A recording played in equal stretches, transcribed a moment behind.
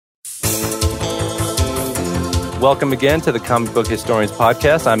Welcome again to the Comic Book Historians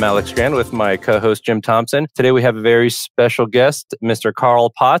podcast. I'm Alex Grand with my co-host Jim Thompson. Today we have a very special guest, Mr.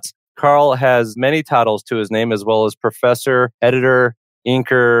 Carl Potts. Carl has many titles to his name, as well as professor, editor,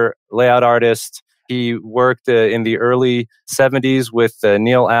 inker, layout artist. He worked in the early 70s with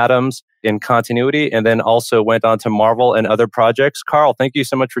Neal Adams in continuity, and then also went on to Marvel and other projects. Carl, thank you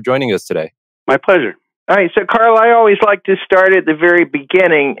so much for joining us today. My pleasure. All right, so Carl, I always like to start at the very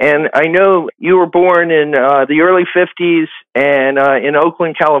beginning, and I know you were born in the early 50s and in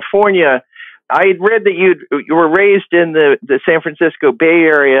Oakland, California. I had read that you were raised in the San Francisco Bay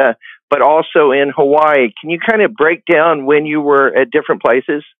Area, but also in Hawaii. Can you kind of break down when you were at different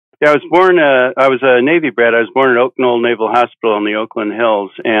places? Yeah, I was born, I was a Navy brat. I was born at Oakland Naval Hospital in the Oakland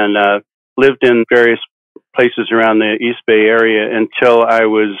Hills and lived in various places around the East Bay area until I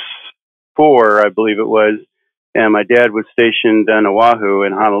was 4, I believe it was, and my dad was stationed on Oahu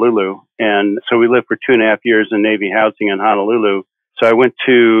in Honolulu, and so we lived for 2.5 years in Navy housing in Honolulu. So I went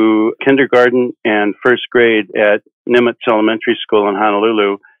to kindergarten and first grade at Nimitz Elementary School in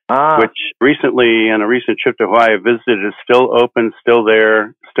Honolulu, which recently, on a recent trip to Hawaii, I visited, is still open, still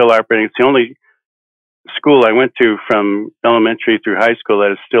there, still operating. It's the only school I went to from elementary through high school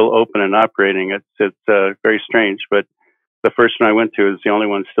that is still open and operating. It's very strange, but the first one I went to is the only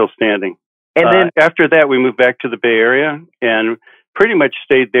one still standing. And then after that, we moved back to the Bay Area and pretty much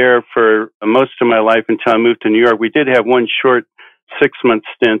stayed there for most of my life until I moved to New York. We did have one short 6-month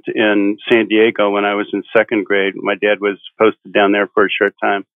stint in San Diego when I was in 2nd grade. My dad was posted down there for a short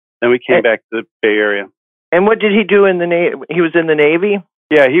time. Then we came back to the Bay Area. And what did he do in the Navy? He was in the Navy?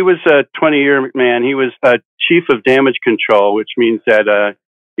 Yeah, he was a 20-year man. He was chief of damage control, which means that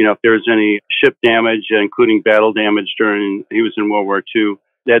if there was any ship damage, including battle damage he was in World War II,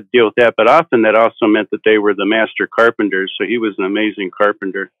 they had to deal with that. But often that also meant that they were the master carpenters. So he was an amazing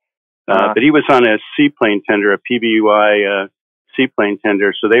carpenter. But he was on a seaplane tender, a PBY seaplane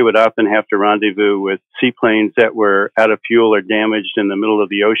tender. So they would often have to rendezvous with seaplanes that were out of fuel or damaged in the middle of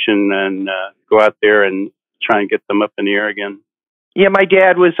the ocean and go out there and try and get them up in the air again. Yeah, my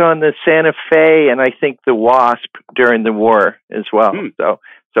dad was on the Santa Fe and I think the Wasp during the war as well.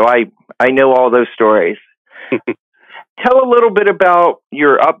 So I know all those stories. Tell a little bit about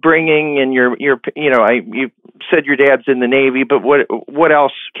your upbringing and you said your dad's in the Navy, but what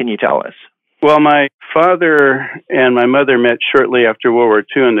else can you tell us? Well, my father and my mother met shortly after World War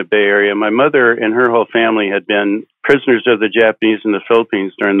II in the Bay Area. My mother and her whole family had been prisoners of the Japanese in the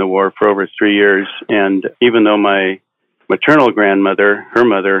Philippines during the war for over 3 years. And even though my maternal grandmother, her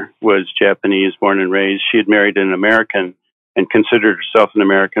mother, was Japanese, born and raised, she had married an American and considered herself an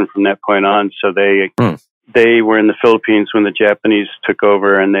American from that point on. So they were in the Philippines when the Japanese took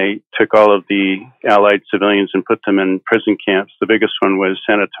over, and they took all of the Allied civilians and put them in prison camps. The biggest one was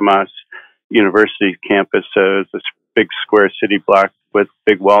Santo Tomas University campus. It was this big square city block with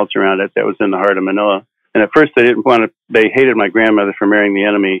big walls around it that was in the heart of Manila. And at first they hated my grandmother for marrying the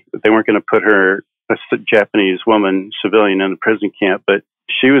enemy, but they weren't going to put her, a Japanese woman, civilian, in a prison camp. But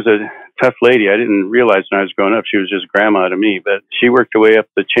she was a tough lady. I didn't realize when I was growing up she was just grandma to me, but she worked her way up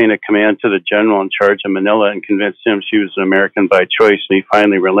the chain of command to the general in charge of Manila and convinced him she was an American by choice, and he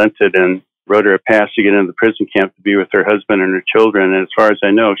finally relented and wrote her a pass to get into the prison camp to be with her husband and her children. And as far as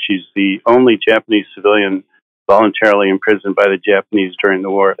I know, she's the only Japanese civilian voluntarily imprisoned by the Japanese during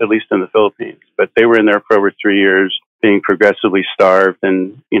the war, at least in the Philippines. But they were in there for over 3 years, being progressively starved,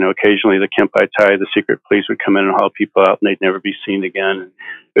 and occasionally the Kempai Tai, the secret police, would come in and haul people out, and they'd never be seen again.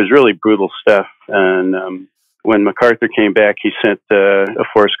 It was really brutal stuff. And when MacArthur came back, he sent a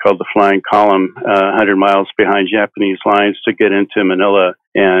force called the Flying Column 100 miles behind Japanese lines to get into Manila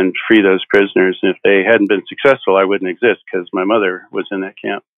and free those prisoners. And if they hadn't been successful, I wouldn't exist because my mother was in that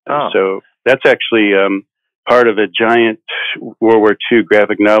camp. So that's actually part of a giant World War II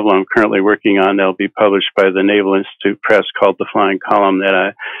graphic novel I'm currently working on that'll be published by the Naval Institute Press called The Flying Column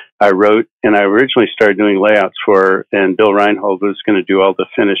that I wrote, and I originally started doing layouts for, and Bill Reinhold was going to do all the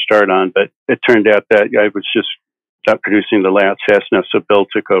finished art on, but it turned out that I was just not producing the layouts fast enough, so Bill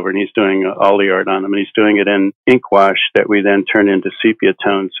took over, and he's doing all the art on them, and he's doing it in ink wash that we then turn into sepia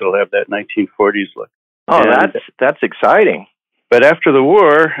tones, so it'll have that 1940s look. Oh, that's exciting. But after the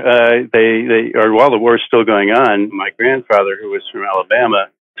war, while the war is still going on, my grandfather, who was from Alabama,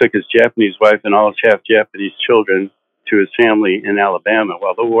 took his Japanese wife and all his half-Japanese children to his family in Alabama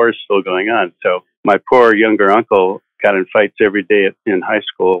while the war is still going on. So my poor younger uncle got in fights every day in high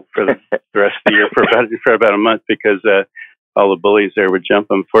school for the rest of the year for about a month because all the bullies there would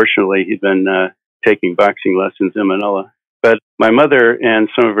jump him. Fortunately, he'd been taking boxing lessons in Manila. But my mother and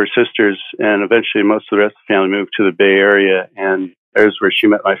some of her sisters, and eventually most of the rest of the family, moved to the Bay Area. And there's where she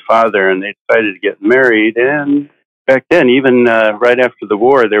met my father, and they decided to get married. And back then, even right after the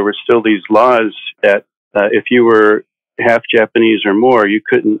war, there were still these laws that if you were half Japanese or more, you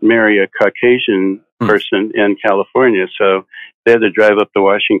couldn't marry a Caucasian person in California. So they had to drive up to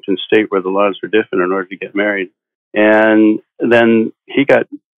Washington State where the laws were different in order to get married. And then he got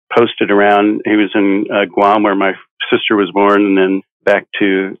posted around. He was in Guam, where my sister was born, and then back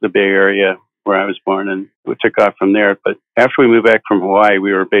to the Bay Area where I was born, and we took off from there. But after we moved back from Hawaii,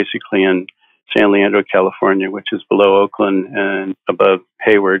 we were basically in San Leandro, California, which is below Oakland and above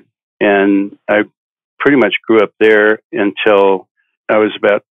Hayward. And I pretty much grew up there until I was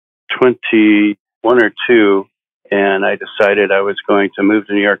about 21 or 2, and I decided I was going to move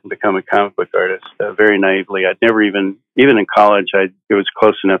to New York and become a comic book artist, very naively. I'd never even in college, it was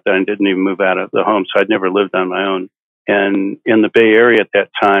close enough that I didn't even move out of the home, so I'd never lived on my own. And in the Bay Area at that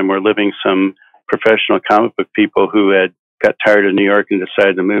time were living some professional comic book people who had got tired of New York and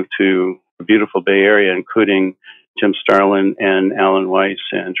decided to move to the beautiful Bay Area, including Jim Starlin and Alan Weiss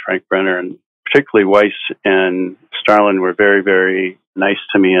and Frank Brenner. And particularly Weiss and Starlin were very, very nice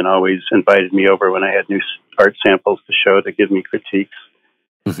to me and always invited me over when I had new art samples to show to give me critiques.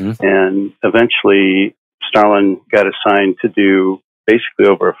 Mm-hmm. And eventually Starlin got assigned to do basically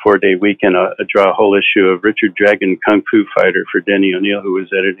over a 4-day weekend, draw a whole issue of Richard Dragon Kung Fu Fighter for Denny O'Neil, who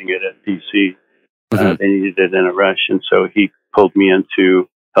was editing it at DC. Mm-hmm. They needed it in a rush, and so he pulled me in to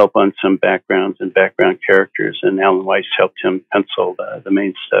help on some backgrounds and background characters, and Alan Weiss helped him pencil the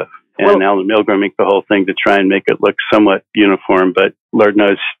main stuff. And Alan Milgram inked the whole thing to try and make it look somewhat uniform, but Lord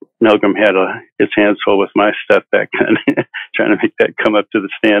knows Milgram had his hands full with my stuff back then, trying to make that come up to the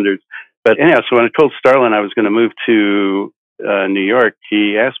standards. But anyhow, so when I told Starlin I was going to move to New York,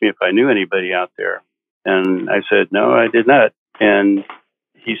 he asked me if I knew anybody out there. And I said, no, I did not. And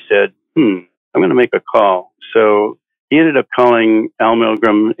he said, I'm going to make a call. So he ended up calling Al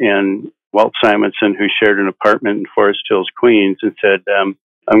Milgram and Walt Simonson, who shared an apartment in Forest Hills, Queens, and said,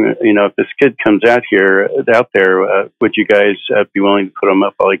 if this kid comes out there, would you guys be willing to put him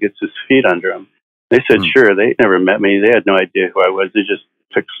up while he gets his feet under him? They said, sure. They never met me. They had no idea who I was. They just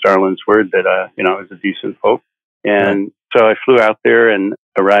took Starlin's word that, I was a decent folk. And so I flew out there and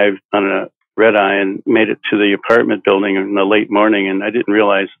arrived on a red eye and made it to the apartment building in the late morning. And I didn't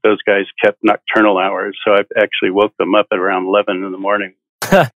realize those guys kept nocturnal hours. So I actually woke them up at around 11 in the morning.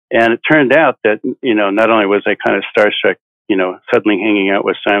 And it turned out that, not only was I kind of starstruck, suddenly hanging out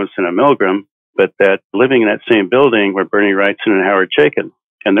with Simonson and Milgram, but that living in that same building were Bernie Wrightson and Howard Chaykin.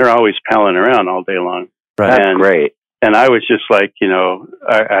 And they're always palling around all day long. Right. That's great. And I was just like,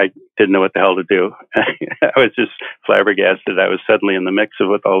 I didn't know what the hell to do. I was just flabbergasted. I was suddenly in the mix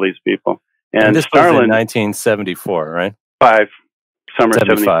with all these people. And this Starlin, was in 1974, right? Summer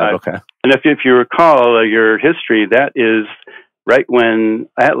 75. Okay. And if you recall your history, that is right when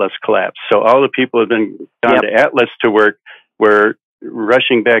Atlas collapsed. So all the people who had been gone to Atlas to work were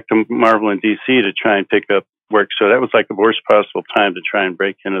rushing back to Marvel and DC to try and pick up work. So that was like the worst possible time to try and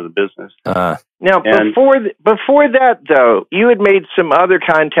break into the business. Now, before that, though, you had made some other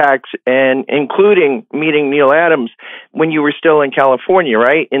contacts, and including meeting Neal Adams when you were still in California,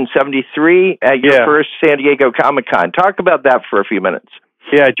 right? In '73 at your first San Diego Comic-Con. Talk about that for a few minutes.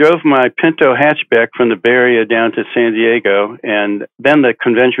 Yeah, I drove my Pinto hatchback from the Bay Area down to San Diego, and then the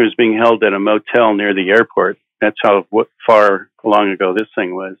convention was being held at a motel near the airport. That's how far long ago this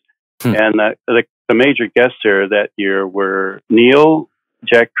thing was. And the major guests there that year were Neal,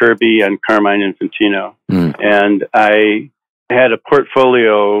 Jack Kirby, and Carmine Infantino. And I had a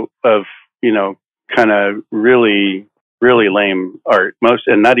portfolio of, kind of really, really lame art.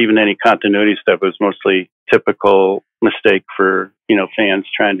 And not even any continuity stuff. It was mostly typical mistake for, fans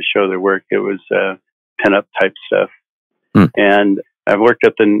trying to show their work. It was pin-up type stuff. And I worked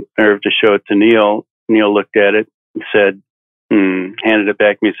up the nerve to show it to Neal. Neal looked at it and said, handed it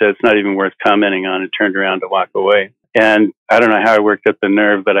back to me, said, it's not even worth commenting on, and turned around to walk away. And I don't know how I worked up the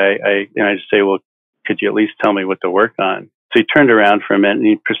nerve, but I just say, well, could you at least tell me what to work on? So he turned around for a minute and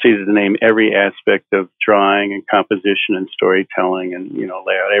he proceeded to name every aspect of drawing and composition and storytelling and,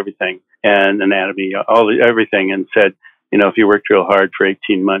 layout, everything, and anatomy, everything, and said, if you worked real hard for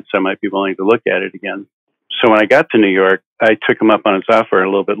 18 months, I might be willing to look at it again. So when I got to New York, I took him up on his offer a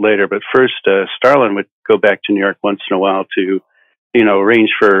little bit later. But first, Starlin would go back to New York once in a while to, arrange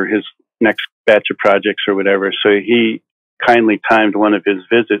for his next batch of projects or whatever. So he kindly timed one of his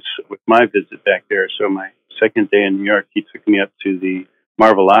visits with my visit back there. So my second day in New York, he took me up to the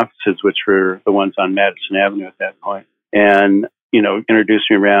Marvel offices, which were the ones on Madison Avenue at that point, and, introduced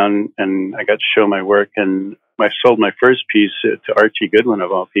me around, and I got to show my work. And I sold my first piece to Archie Goodwin,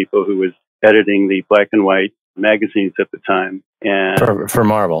 of all people, who was editing the black and white magazines at the time. And for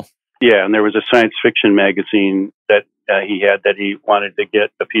Marvel. Yeah, and there was a science fiction magazine that he had that he wanted to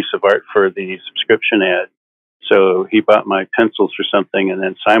get a piece of art for the subscription ad. So he bought my pencils for something and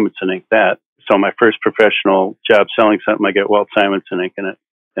then Simonson inked that. So my first professional job selling something, I get Walt Simonson inking it.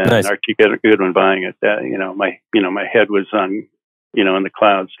 And nice. Archie Goodwin buying it. My head was on, in the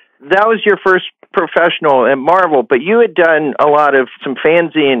clouds. That was your first professional at Marvel, but you had done a lot of some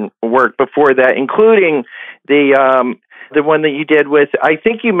fanzine work before that, including the one that you did with, I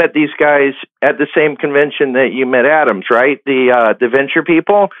think you met these guys at the same convention that you met Adams, right? The Venture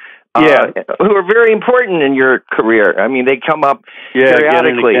people? Yeah. Who are very important in your career. I mean, they come up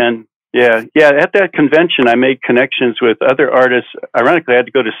periodically. Yeah. At that convention, I made connections with other artists. Ironically, I had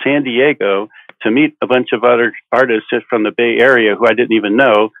to go to San Diego to meet a bunch of other artists from the Bay Area who I didn't even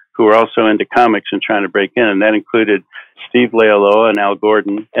know, who were also into comics and trying to break in. And that included Steve Lealoa and Al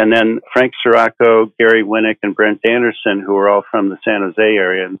Gordon, and then Frank Sirocco, Gary Winnick, and Brent Anderson, who were all from the San Jose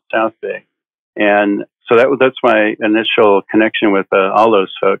area in the South Bay. And so that's my initial connection with all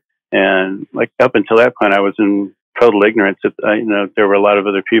those folks. And like up until that point, I was in total ignorance that there were a lot of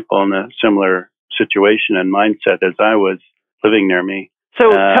other people in a similar situation and mindset as I was living near me. So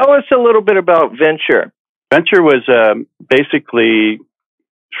tell us a little bit about Venture. Venture was basically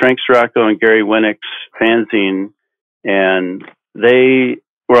Frank Sirocco and Gary Winnick's fanzine, and they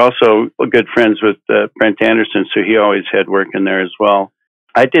were also good friends with Brent Anderson, so he always had work in there as well.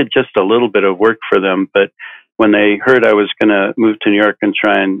 I did just a little bit of work for them, but when they heard I was going to move to New York and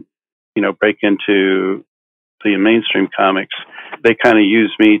try and break into the mainstream comics, they kind of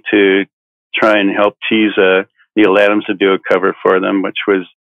used me to try and help tease Neal Adams to do a cover for them, which was,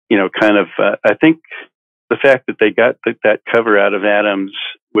 I think the fact that they got that cover out of Adams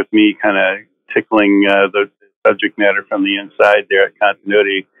with me kind of tickling the subject matter from the inside there at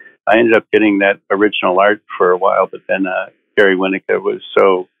Continuity, I ended up getting that original art for a while, but then Gary Winnick was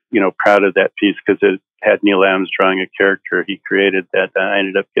so, proud of that piece because it had Neal Adams drawing a character he created that I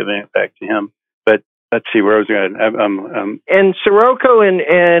ended up giving it back to him. But let's see, where I was going. And Sirocco and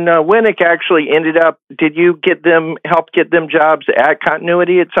Winnick actually ended up, did you help get them jobs at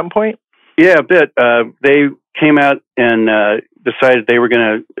Continuity at some point? Yeah, a bit. They came out and decided they were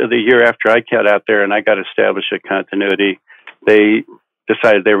going to, the year after I got out there and I got established at Continuity, they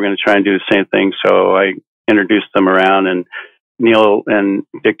decided they were going to try and do the same thing. So I introduced them around, and Neal and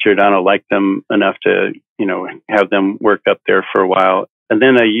Dick Giordano liked them enough to, have them work up there for a while. And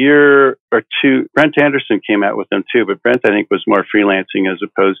then a year or two, Brent Anderson came out with them too, but Brent, I think, was more freelancing as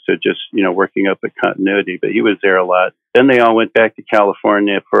opposed to just, working up at Continuity, but he was there a lot. Then they all went back to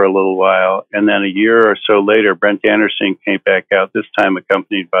California for a little while. And then a year or so later, Brent Anderson came back out, this time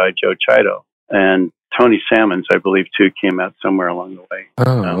accompanied by Joe Chito. And Tony Salmons, I believe, too, came out somewhere along the way.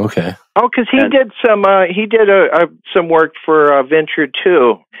 Oh, okay. Oh, because he did some work for Venture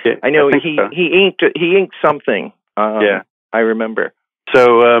too. Yeah, I know so. he inked something. Yeah, I remember.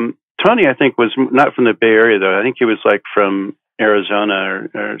 So Tony, I think, was not from the Bay Area though. I think he was like from Arizona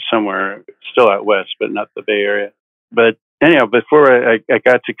or somewhere, still out west, but not the Bay Area. But anyhow, before I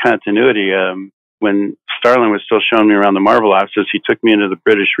got to Continuity, when Starlin was still showing me around the Marvel offices, he took me into the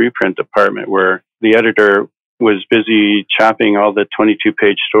British reprint department where the editor was busy chopping all the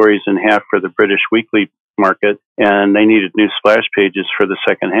 22-page stories in half for the British weekly market, and they needed new splash pages for the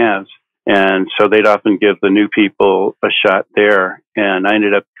second halves. And so they'd often give the new people a shot there. And I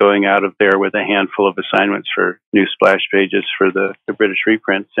ended up going out of there with a handful of assignments for new splash pages for the British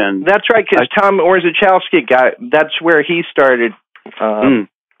reprints. And that's right, because Tom Orzechowski that's where he started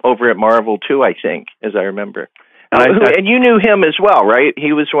over at Marvel too, I think, as I remember. And you knew him as well, right?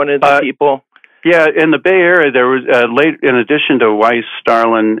 He was one of the people. Yeah, in the Bay Area, there was in addition to Weiss,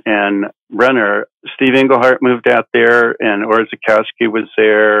 Starlin, and Runner, Steve Englehart moved out there, and Orzechowski was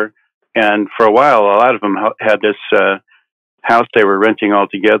there. And for a while, a lot of them had this house they were renting all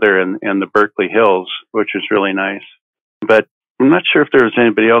together in the Berkeley Hills, which was really nice. But I'm not sure if there was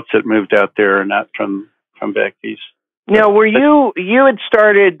anybody else that moved out there or not from back east. Now, you'd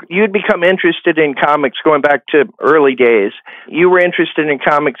become interested in comics going back to early days. You were interested in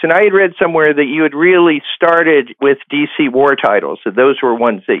comics, and I had read somewhere that you had really started with DC war titles. So those were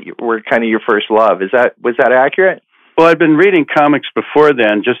ones that were kind of your first love. Was that accurate? Well, I'd been reading comics before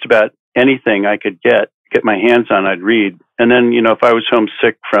then, just about anything I could get my hands on, I'd read. And then, if I was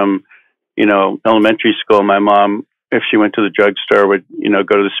homesick from, elementary school, my mom, if she went to the drugstore, would,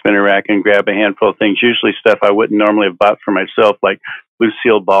 go to the spinner rack and grab a handful of things, usually stuff I wouldn't normally have bought for myself, like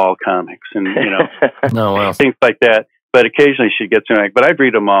Lucille Ball comics and, oh, wow. things like that. But occasionally she'd get something, but I'd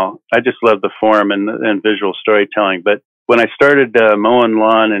read them all. I just love the form and visual storytelling. But when I started mowing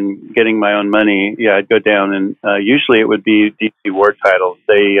lawn and getting my own money, yeah, I'd go down and usually it would be DC war titles.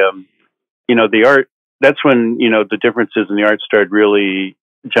 They, the art, that's when, the differences in the art started really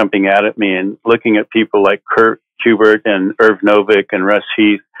jumping out at me, and looking at people like Kurt Kubert and Irv Novick and Russ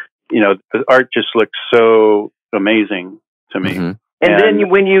Heath, the art just looked so amazing to me. Mm-hmm. And then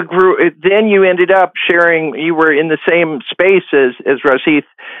when you grew, then you ended up sharing, you were in the same space as Russ Heath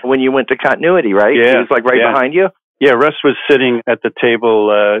when you went to Continuity, right? Yeah. He was like right behind you? Yeah, Russ was sitting at the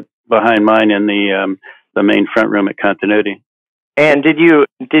table behind mine in the main front room at Continuity. And did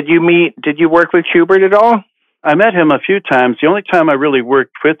you work with Kubert at all? I met him a few times. The only time I really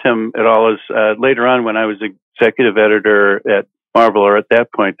worked with him at all is later on when I was executive editor at Marvel, or at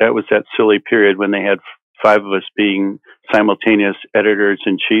that point, that was that silly period when they had 5 of us being simultaneous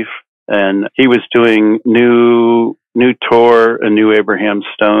editors-in-chief. And he was doing new Tor and new Abraham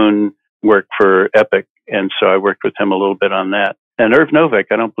Stone work for Epic. And so I worked with him a little bit on that. And Irv Novick,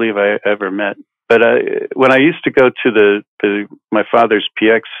 I don't believe I ever met. But when I used to go to my father's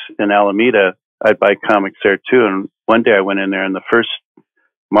PX in Alameda, I'd buy comics there too. And one day I went in there, and the first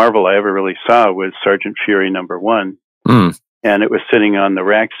Marvel I ever really saw was Sergeant Fury #1. Mm. And it was sitting on the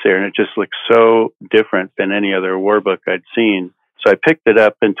racks there, and it just looked so different than any other war book I'd seen. So I picked it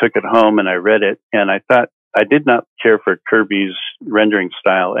up and took it home, and I read it, and I thought I did not care for Kirby's rendering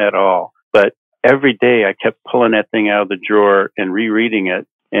style at all. But every day I kept pulling that thing out of the drawer and rereading it.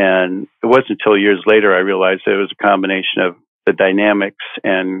 And it wasn't until years later I realized that it was a combination of the dynamics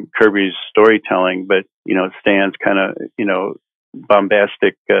and Kirby's storytelling, but, Stan's kind of,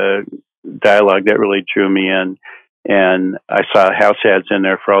 bombastic dialogue that really drew me in. And I saw house ads in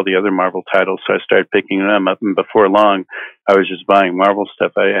there for all the other Marvel titles, so I started picking them up. And before long, I was just buying Marvel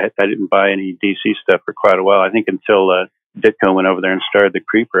stuff. I didn't buy any DC stuff for quite a while. I think until Ditko went over there and started the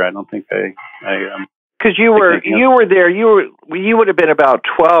Creeper. I don't think I because you were there. You would have been about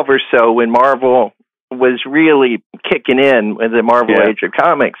 12 or so when Marvel was really kicking in with the Marvel Age of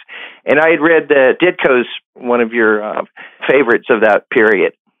Comics. And I had read that Ditko's one of your favorites of that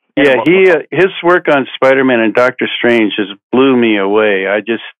period. Yeah, his work on Spider-Man and Doctor Strange just blew me away. I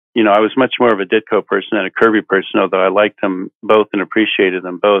just, I was much more of a Ditko person than a Kirby person, although I liked them both and appreciated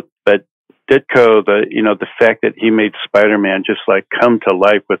them both. But Ditko, the fact that he made Spider-Man just like come to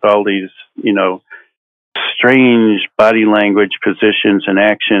life with all these, strange body language positions and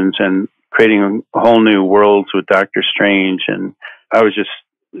actions, and creating whole new worlds with Doctor Strange. And I was just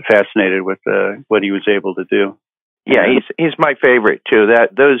fascinated with what he was able to do. Yeah, he's my favorite too.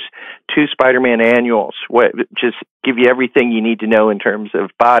 Those 2 Spider-Man annuals just give you everything you need to know in terms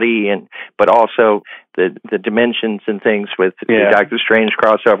of body, but also the dimensions and things with the Doctor Strange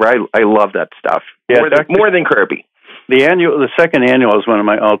crossover. I love that stuff. Yeah, more than Kirby. The second annual is one of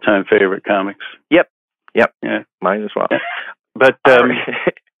my all-time favorite comics. Yep. Yeah, mine as well. Yeah. But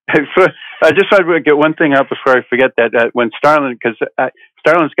I just wanted to get one thing out before I forget that when Starlin, because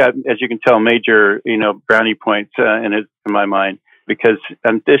Starlin's got, as you can tell, major brownie points in my mind, because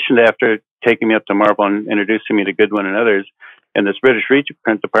in addition to after taking me up to Marvel and introducing me to Goodwin and others in this British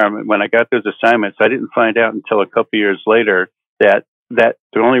reprint department, when I got those assignments, I didn't find out until a couple years later that the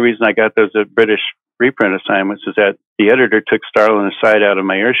only reason I got those British reprint assignments is that the editor took Starlin aside out of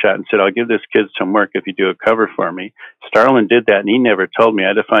my earshot and said, "I'll give this kid some work if you do a cover for me." Starlin did that, and he never told me. I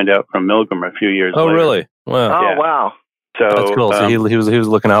had to find out from Milgram a few years later. Oh, really? Wow. Oh, wow. So that's cool. So he was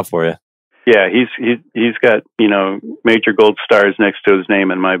looking out for you. Yeah, he's got major gold stars next to his name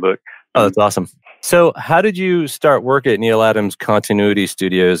in my book. Oh, that's awesome. So how did you start work at Neal Adams Continuity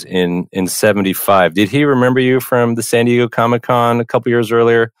Studios in 75? Did he remember you from the San Diego Comic-Con a couple years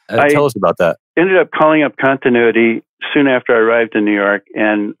earlier? Tell us about that. Ended up calling up Continuity soon after I arrived in New York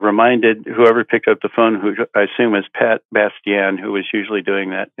and reminded whoever picked up the phone, who I assume was Pat Bastian, who was usually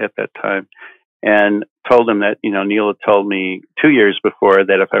doing that at that time, and told him that, Neal had told me 2 years before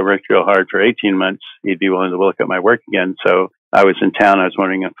that if I worked real hard for 18 months, he'd be willing to look at my work again. So I was in town. I was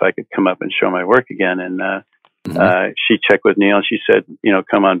wondering if I could come up and show my work again. And she checked with Neal. She said,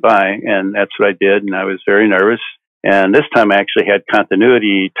 come on by. And that's what I did. And I was very nervous. And this time I actually had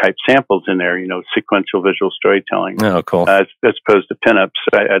continuity type samples in there, sequential visual storytelling. Oh, cool. As opposed to pinups.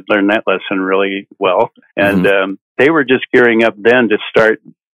 I'd learned that lesson really well. And they were just gearing up then to start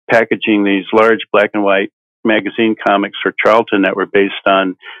packaging these large black and white magazine comics for Charlton that were based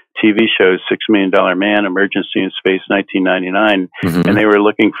on TV shows, $6 Million Man, Emergency in Space, 1999. And they were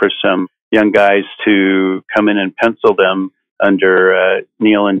looking for some young guys to come in and pencil them under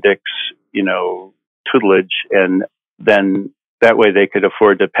Neal and Dick's, tutelage. And then that way they could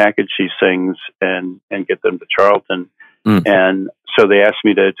afford to package these things and get them to Charlton. And so they asked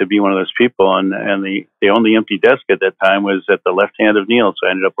me to be one of those people, and the only empty desk at that time was at the left hand of Neal, so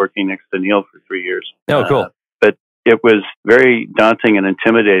I ended up working next to Neal for 3 years. Oh, cool. But it was very daunting and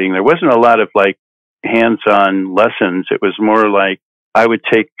intimidating. There wasn't a lot of like hands-on lessons. It was more like I would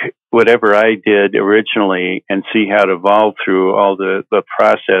take whatever I did originally and see how it evolved through all the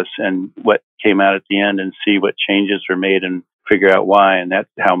process and what came out at the end, and see what changes were made and figure out why. And that's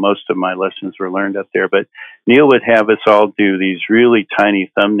how most of my lessons were learned up there. But Neal would have us all do these really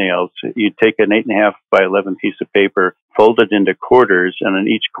tiny thumbnails. You'd take an 8.5 by 11 piece of paper, fold it into quarters, and in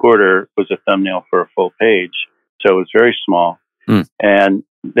each quarter was a thumbnail for a full page. So it was very small. And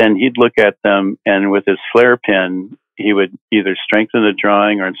then he'd look at them, and with his flare pen, he would either strengthen the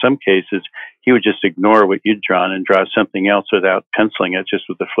drawing, or in some cases, he would just ignore what you'd drawn and draw something else without penciling it, just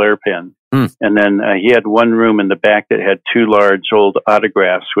with the flare pen. And then he had one room in the back that had 2 large old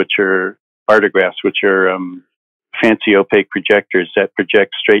artographs, which are fancy opaque projectors that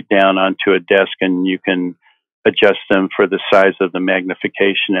project straight down onto a desk, and you can adjust them for the size of the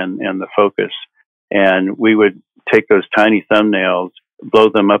magnification and the focus. And we would take those tiny thumbnails, blow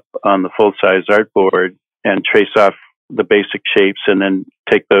them up on the full-size artboard, and trace off the basic shapes, and then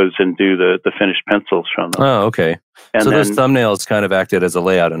take those and do the finished pencils from them. Oh, okay. And so those thumbnails kind of acted as a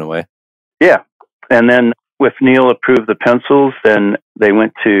layout in a way. Yeah. And then with Neal approved the pencils, then they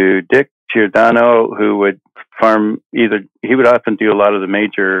went to Dick Giordano, who would he would often do a lot of the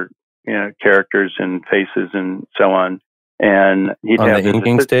major characters and faces and so on. And he'd on have the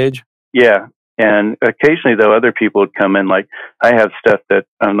inking stage? Yeah. And occasionally, though, other people would come in. Like, I have stuff that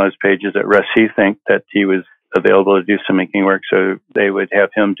on those pages that Russ Heath think that he was available to do some inking work, so they would have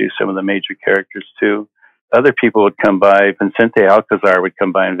him do some of the major characters too. Other people would come by. Vicente Alcazar would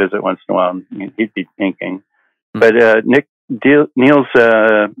come by and visit once in a while, and he'd be inking. But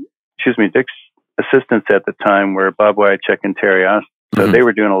Dick's assistants at the time were Bob Wycheck and Terry Austin, so they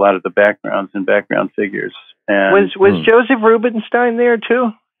were doing a lot of the backgrounds and background figures. And was Joseph Rubinstein there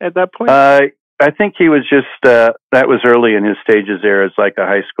too at that point? I think he was just, that was early in his stages there as like a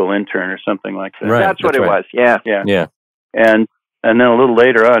high school intern or something like that. Right, that's what it was. Yeah. And then a little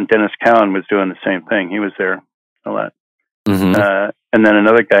later on, Dennis Cowan was doing the same thing. He was there a lot. And then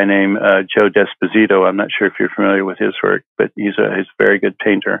another guy named Joe Desposito. I'm not sure if you're familiar with his work, but he's a very good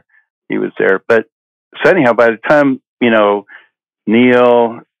painter. He was there. But so anyhow, by the time,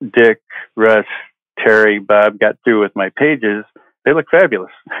 Neal, Dick, Russ, Terry, Bob got through with my pages, they look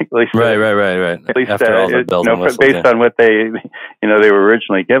fabulous. At least, right. At least after all the bells and whistles, based on what they were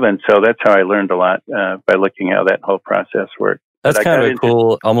originally given. So that's how I learned a lot by looking at how that whole process worked. That's kind of a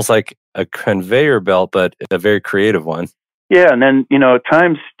cool, almost like a conveyor belt, but a very creative one. Yeah, and then at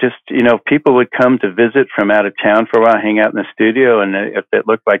times just people would come to visit from out of town for a while, hang out in the studio, and if it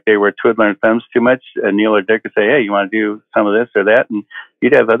looked like they were twiddling thumbs too much, Neal or Dick would say, "Hey, you want to do some of this or that?" And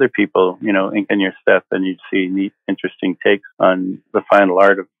you'd have other people, inking your stuff, and you'd see neat, interesting takes on the final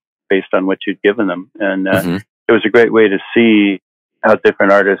art based on what you'd given them. And it was a great way to see how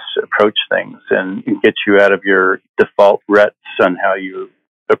different artists approach things and get you out of your default ruts on how you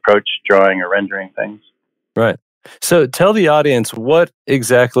approach drawing or rendering things. Right. So tell the audience, what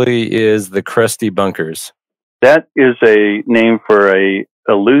exactly is the Crusty Bunkers? That is a name for a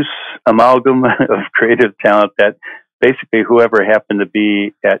loose amalgam of creative talent that basically whoever happened to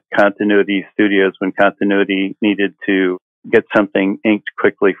be at Continuity Studios when Continuity needed to get something inked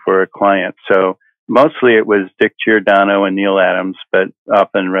quickly for a client. So mostly it was Dick Giordano and Neal Adams, but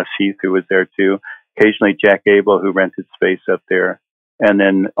often Russ Heath, who was there too. Occasionally Jack Abel, who rented space up there. And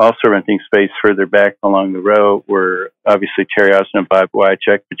then also renting space further back along the row were obviously Terry Austin and Bob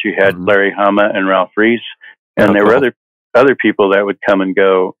Wycheck, but you had Larry Hama and Ralph Reese. And there were other people that would come and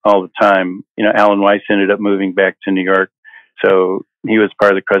go all the time. Alan Weiss ended up moving back to New York. So he was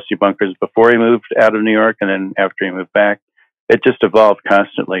part of the Crusty Bunkers before he moved out of New York, and then after he moved back. It just evolved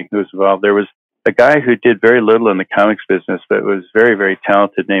constantly. It was evolved. There was a guy who did very little in the comics business, but was very, very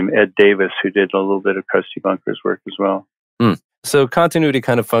talented, named Ed Davis, who did a little bit of Crusty Bunkers work as well. So Continuity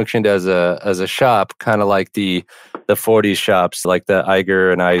kind of functioned as a shop, kind of like the 40s shops, like the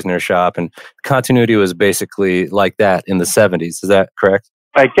Iger and Eisner shop, and Continuity was basically like that in the 70s. Is that correct?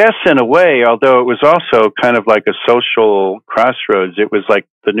 I guess in a way, although it was also kind of like a social crossroads. It was like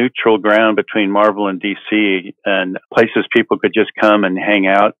the neutral ground between Marvel and DC, and places people could just come and hang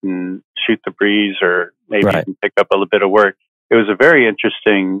out and shoot the breeze, or maybe even pick up a little bit of work. It was a very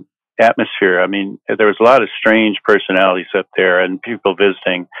interesting atmosphere. I mean, there was a lot of strange personalities up there and people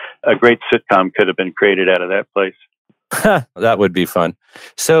visiting. A great sitcom could have been created out of that place. That would be fun.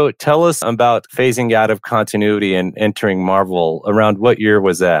 So tell us about phasing out of Continuity and entering Marvel. Around what year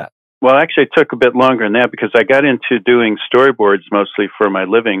was that? Well, actually, it took a bit longer than that because I got into doing storyboards mostly for my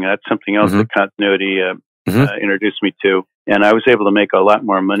living. That's something else that continuity introduced me to. And I was able to make a lot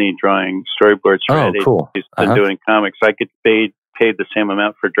more money drawing storyboards for ad agencies than doing comics. I get paid the same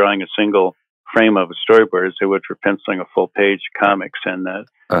amount for drawing a single frame of a storyboard as I would for penciling a full page of comics. And the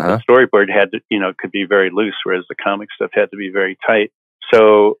storyboard had to, could be very loose, whereas the comic stuff had to be very tight.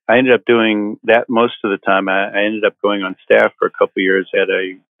 So I ended up doing that most of the time. I ended up going on staff for a couple of years at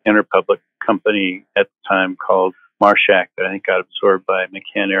a Interpublic company at the time called Marshak that I think got absorbed by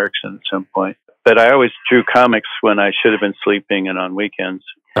McCann Erickson at some point. But I always drew comics when I should have been sleeping and on weekends.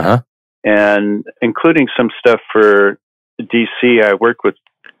 And including some stuff for DC. I worked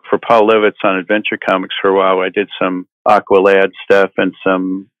for Paul Levitz on Adventure Comics for a while. I did some Aqualad stuff and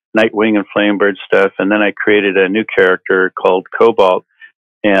some Nightwing and Flamebird stuff. And then I created a new character called Cobalt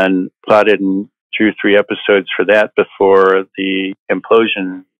and plotted and drew 3 episodes for that before the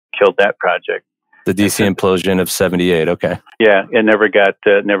implosion killed that project. The DC implosion of '78. Okay. Yeah, it never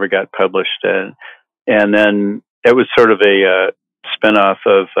got published, and then it was sort of a spinoff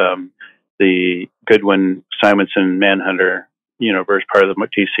of the Goodwin Simonson Manhunter universe, part of the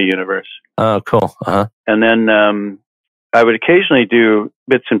DC universe. Oh, cool. And then I would occasionally do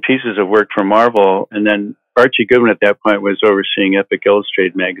bits and pieces of work for Marvel, and then Archie Goodwin at that point was overseeing Epic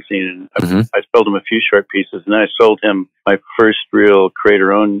Illustrated magazine, and I sold him a few short pieces, and then I sold him my first real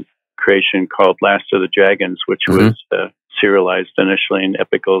creator-owned creation called Last of the Dragons, which was serialized initially in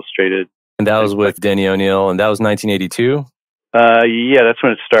Epic Illustrated. And that was with Denny O'Neil, and that was 1982? Yeah, that's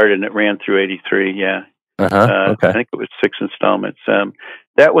when it started, and it ran through 83, yeah. Okay. I think it was 6 installments.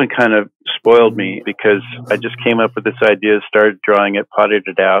 That one kind of spoiled me because I just came up with this idea, started drawing it, potted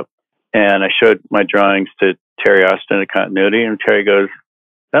it out, and I showed my drawings to Terry Austin at Continuity, and Terry goes,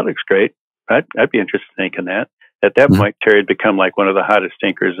 "That looks great. I'd be interested in inking that." At that point, Terry had become like one of the hottest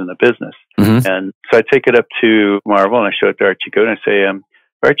inkers in the business. And so I take it up to Marvel and I show it to Archie Goodwin. I say,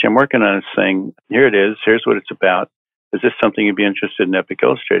 Archie, I'm working on this thing. Here it is. Here's what it's about. Is this something you'd be interested in Epic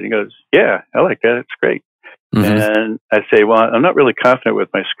Illustrated? He goes, "Yeah, I like that. It's great." And I say, "Well, I'm not really confident with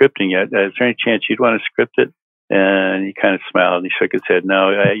my scripting yet. Is there any chance you'd want to script it?" And he kind of smiled and he shook his head. "No,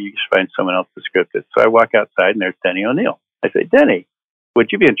 you should find someone else to script it." So I walk outside and there's Denny O'Neil. I say, "Denny,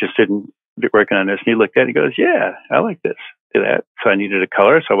 would you be interested in working on this?" And he looked at it. He goes, "Yeah, I like this. Do that." So I needed a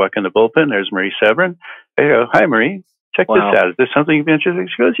color. So I walk in the bullpen. There's Marie Severin. I go, "Hi, Marie. Check this out. Is this something you'd be interested in?"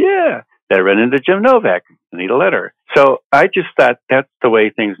 She goes, "Yeah." Then I run into Jim Novak. I need a letter. So I just thought that's the way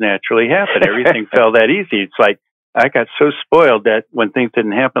things naturally happen. Everything fell that easy. It's like I got so spoiled that when things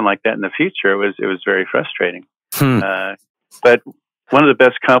didn't happen like that in the future, it was very frustrating. But one of the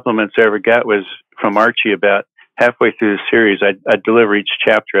best compliments I ever got was from Archie about halfway through the series. I'd deliver each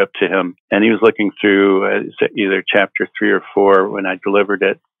chapter up to him, and he was looking through either chapter 3 or 4 when I delivered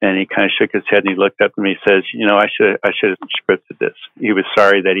it, and he kind of shook his head and he looked up at me and says, "I should have scripted this." He was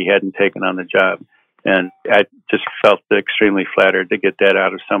sorry that he hadn't taken on the job, and I just felt extremely flattered to get that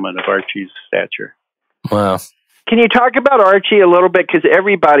out of someone of Archie's stature. Wow. Can you talk about Archie a little bit? Because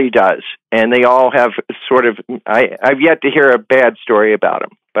everybody does, and they all have sort of. I've yet to hear a bad story about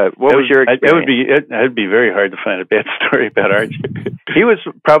him. But what was your experience? It would be very hard to find a bad story about Archie. He was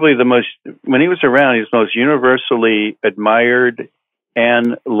probably the most, when he was around, he was most universally admired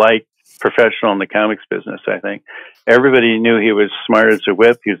and liked professional in the comics business, I think. Everybody knew he was smart as a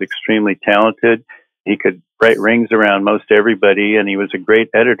whip. He was extremely talented. He could write rings around most everybody, and he was a great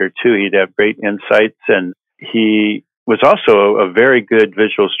editor, too. He'd have great insights, and he was also a very good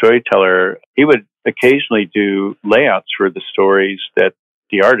visual storyteller. He would occasionally do layouts for the stories that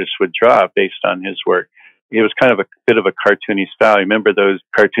the artist would draw based on his work. It was kind of a bit of a cartoony style. Remember those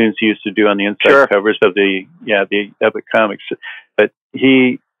cartoons he used to do on the inside covers of the Epic comics? But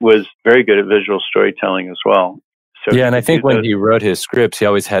he was very good at visual storytelling as well. So and I think when he wrote his scripts, he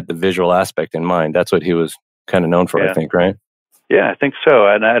always had the visual aspect in mind. That's what he was kind of known for, I think, right? Yeah, I think so.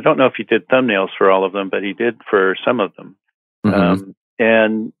 And I don't know if he did thumbnails for all of them, but he did for some of them.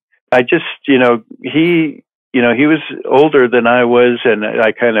 And I just, he was older than I was, and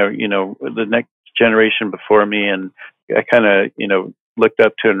I kind of, the next generation before me, and I kind of, looked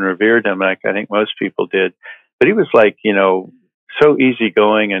up to and revered him like I think most people did. But he was like, so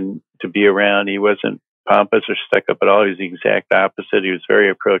easygoing and to be around. He wasn't pompous or stuck up at all. He was the exact opposite. He was very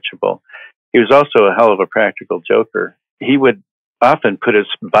approachable. He was also a hell of a practical joker. He would often put his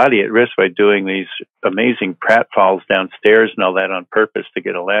body at risk by doing these amazing pratfalls downstairs and all that on purpose to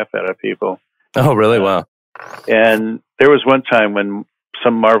get a laugh out of people. Oh, really? Wow. And there was one time when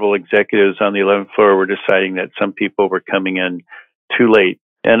some Marvel executives on the 11th floor were deciding that some people were coming in too late.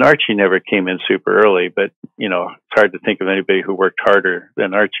 And Archie never came in super early, but, it's hard to think of anybody who worked harder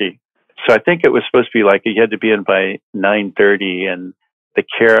than Archie. So I think it was supposed to be like you had to be in by 9:30, and the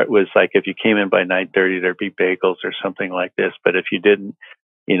carrot was like if you came in by 9:30, there'd be bagels or something like this. But if you didn't,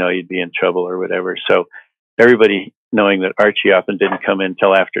 you'd be in trouble or whatever. So everybody, knowing that Archie often didn't come in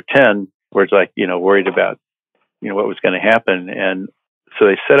till after 10, was like, worried about, what was going to happen. And so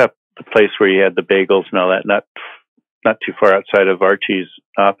they set up the place where you had the bagels and all that, not too far outside of Archie's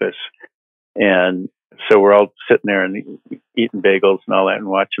office. And so we're all sitting there and eating bagels and all that and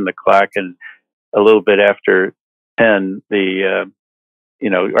watching the clock. And a little bit after 10,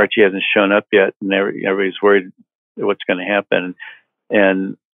 Archie hasn't shown up yet, and everybody's worried what's going to happen.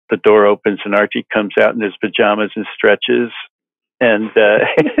 And the door opens, and Archie comes out in his pajamas and stretches, and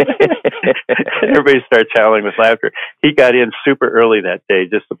everybody starts howling with laughter. He got in super early that day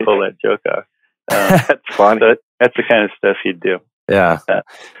just to pull that joke off. That's funny. So that's the kind of stuff he'd do. Yeah.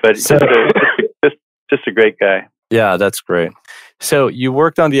 But just a great guy. Yeah, that's great. So you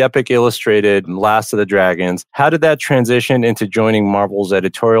worked on the Epic Illustrated Last of the Dragons. How did that transition into joining Marvel's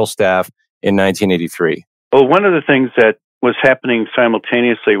editorial staff in 1983? Well, one of the things that was happening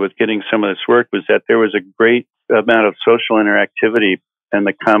simultaneously with getting some of this work was that there was a great amount of social interactivity in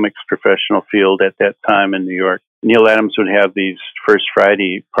the comics professional field at that time in New York. Neal Adams would have these First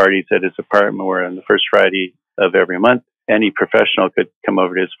Friday parties at his apartment, where on the first Friday of every month, any professional could come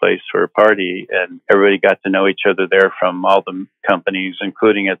over to his place for a party, and everybody got to know each other there from all the companies,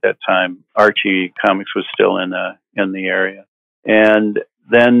 including at that time Archie Comics was still in the area. And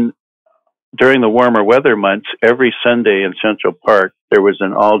then during the warmer weather months, every Sunday in Central Park, there was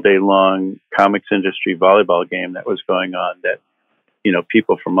an all-day long comics industry volleyball game that was going on that,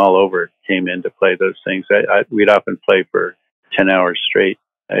 people from all over came in to play those things. We'd often play for 10 hours straight.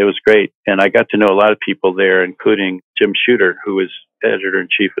 It was great. And I got to know a lot of people there, including Jim Shooter, who was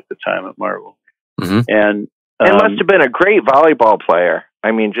editor-in-chief at the time at Marvel. Mm-hmm. And it must have been a great volleyball player.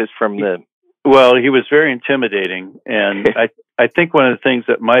 I mean, just from the... Well, he was very intimidating. And I think one of the things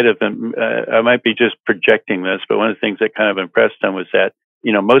that might have been, I might be just projecting this, but one of the things that kind of impressed him was that,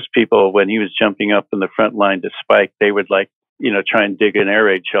 most people, when he was jumping up in the front line to spike, they would try and dig an air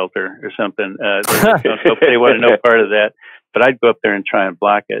raid shelter or something. They want no part of that. But I'd go up there and try and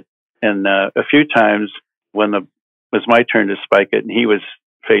block it. And a few times when it was my turn to spike it and he was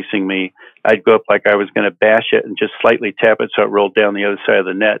facing me, I'd go up like I was going to bash it and just slightly tap it so it rolled down the other side of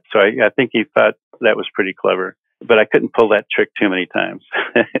the net. So I think he thought that was pretty clever. But I couldn't pull that trick too many times.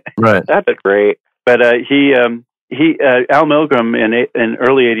 Right. That's great. But Al Milgrom, in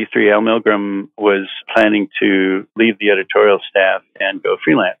early '83, Al Milgrom was planning to leave the editorial staff and go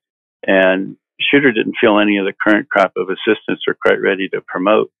freelance. And Shooter didn't feel any of the current crop of assistants were quite ready to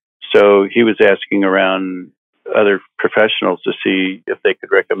promote. So he was asking around other professionals to see if they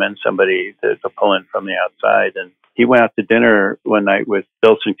could recommend somebody to pull in from the outside. And he went out to dinner one night with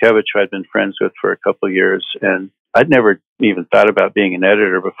Bill Sienkiewicz, who I'd been friends with for a couple of years. And I'd never even thought about being an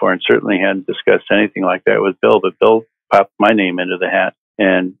editor before, and certainly hadn't discussed anything like that with Bill. But Bill popped my name into the hat.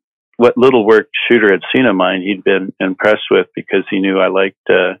 And what little work Shooter had seen of mine, he'd been impressed with because he knew I liked,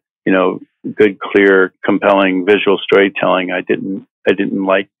 good, clear, compelling visual storytelling. I didn't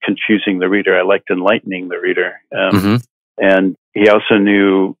like confusing the reader. I liked enlightening the reader. And he also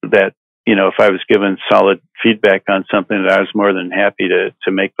knew that, if I was given solid feedback on something, that I was more than happy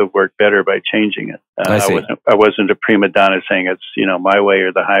to make the work better by changing it. I wasn't a prima donna saying it's, my way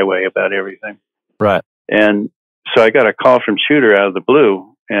or the highway about everything. Right. And so I got a call from Shooter out of the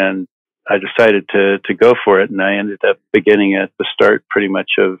blue, and I decided to go for it, and I ended up beginning at the start pretty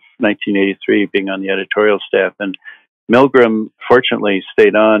much of 1983, being on the editorial staff. And Milgrom, fortunately,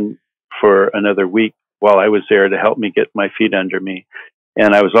 stayed on for another week while I was there to help me get my feet under me.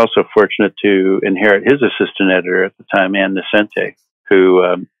 And I was also fortunate to inherit his assistant editor at the time, Ann Nesente,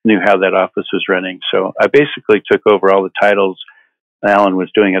 who knew how that office was running. So I basically took over all the titles Alan was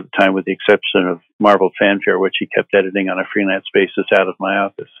doing at the time, with the exception of Marvel Fanfare, which he kept editing on a freelance basis out of my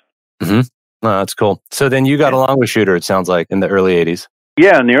office. Mm-hmm. Oh, that's cool. So then you got along with Shooter, it sounds like, in the early 80s.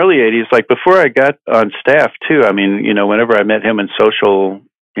 Yeah, in the early 80s, like before I got on staff, too. I mean, whenever I met him in social,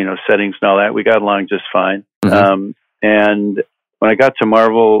 settings and all that, we got along just fine. Mm-hmm. And when I got to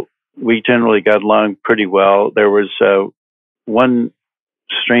Marvel, we generally got along pretty well. There was one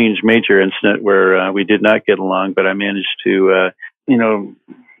strange major incident where we did not get along, but I managed to,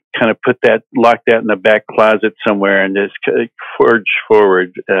 kind of lock that in the back closet somewhere and just forge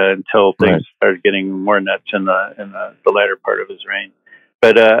forward until things started getting more nuts in the latter part of his reign.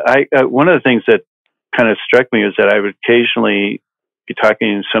 But one of the things that kind of struck me was that I would occasionally be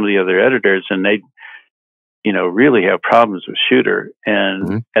talking to some of the other editors, and they'd, really have problems with Shooter.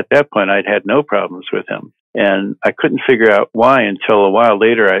 And at that point, I'd had no problems with him. And I couldn't figure out why until a while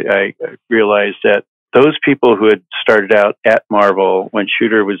later. I realized that those people who had started out at Marvel when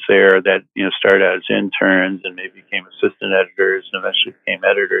Shooter was there, that started out as interns and maybe became assistant editors and eventually became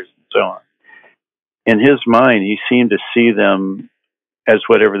editors and so on. In his mind, he seemed to see them as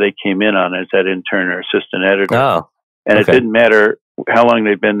whatever they came in on, as that intern or assistant editor. Oh, and it didn't matter how long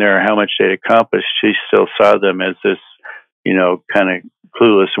they'd been there or how much they'd accomplished. He still saw them as this, kind of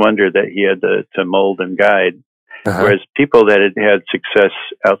clueless wonder that he had to mold and guide. Whereas people that had had success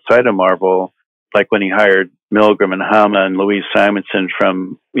outside of Marvel, like when he hired Milgram and Hama and Louise Simonson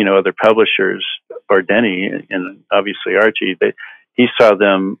from, other publishers, or Denny and obviously Archie, he saw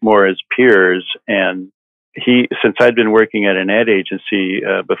them more as peers. And since I'd been working at an ad agency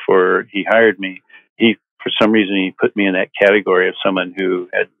before he hired me, for some reason, he put me in that category of someone who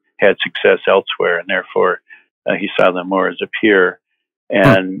had success elsewhere, and therefore he saw them more as a peer.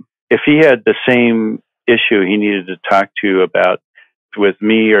 And if he had the same issue he needed to talk to about with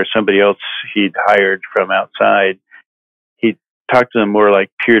me or somebody else he'd hired from outside, he'd talk to them more like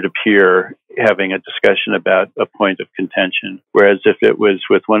peer-to-peer, having a discussion about a point of contention. Whereas if it was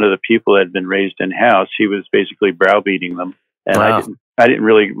with one of the people that had been raised in-house, he was basically browbeating them. And I didn't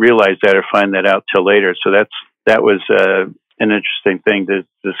really realize that or find that out till later. So that was an interesting thing to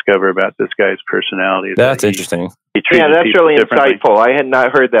discover about this guy's personality. That's interesting. That's really insightful. I had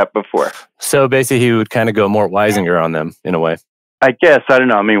not heard that before. So basically, he would kind of go more Weisinger on them in a way. I guess. I don't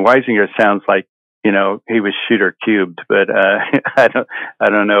know. I mean, Weisinger sounds like, he was Shooter cubed, but I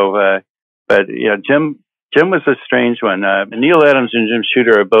don't know. But Jim was a strange one. Neal Adams and Jim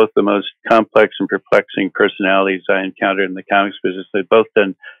Shooter are both the most complex and perplexing personalities I encountered in the comics business. They've both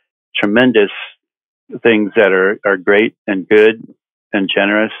done tremendous things that are great and good and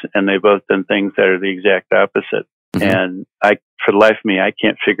generous, and they've both done things that are the exact opposite. And for the life of me, I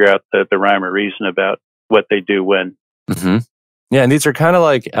can't figure out the rhyme or reason about what they do when. Yeah, and these are kind of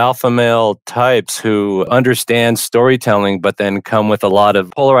like alpha male types who understand storytelling, but then come with a lot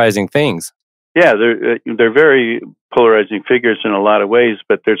of polarizing things. Yeah, they're very polarizing figures in a lot of ways,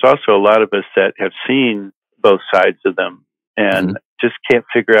 but there's also a lot of us that have seen both sides of them and just can't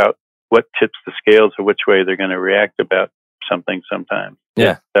figure out what tips the scales or which way they're going to react about something sometimes.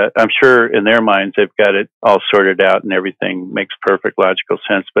 Yeah. I'm sure in their minds they've got it all sorted out and everything makes perfect logical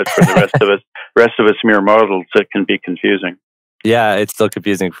sense, but for the rest of us mere mortals, it can be confusing. Yeah, it's still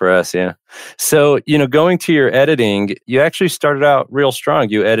confusing for us, yeah. So, going to your editing, you actually started out real strong.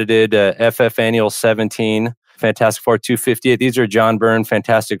 You edited FF Annual 17, Fantastic Four 258. These are John Byrne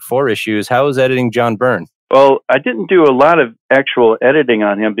Fantastic Four issues. How was editing John Byrne? Well, I didn't do a lot of actual editing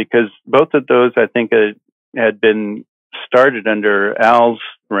on him because both of those, I think, had been started under Al's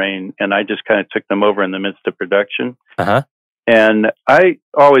reign, and I just kind of took them over in the midst of production. And I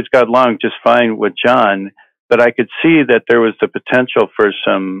always got along just fine with John, but I could see that there was the potential for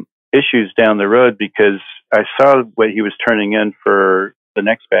some issues down the road because I saw what he was turning in for the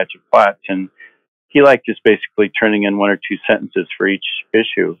next batch of plots, and he liked just basically turning in one or two sentences for each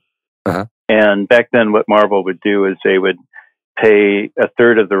issue. And back then what Marvel would do is they would pay a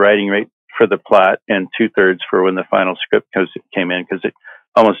third of the writing rate for the plot and 2/3 for when the final script came in, because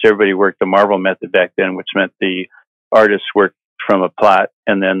almost everybody worked the Marvel method back then, which meant the artists worked from a plot,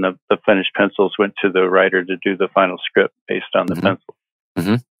 and then the finished pencils went to the writer to do the final script based on the pencil.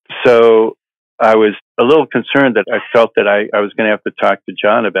 So I was a little concerned that I felt that I was going to have to talk to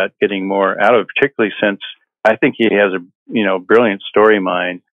John about getting more out of it, particularly since I think he has a brilliant story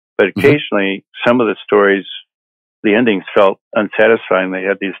mind, but occasionally some of the stories, the endings felt unsatisfying. They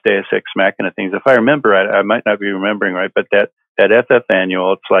had these Deus Ex Machina things. If I remember right, I might not be remembering right, but that FF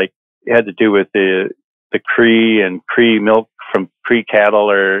Annual, it's like it had to do with the Cree and Cree milk from Cree cattle,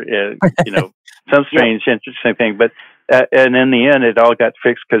 or some strange, interesting thing. But and in the end, it all got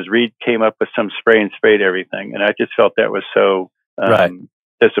fixed because Reed came up with some spray and sprayed everything, and I just felt that was so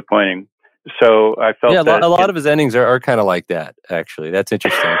disappointing. So I felt a lot of his endings are kind of like that. Actually, that's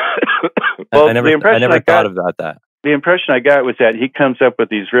interesting. Well, I never thought about that. The impression I got was that he comes up with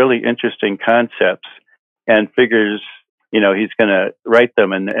these really interesting concepts and figures, he's going to write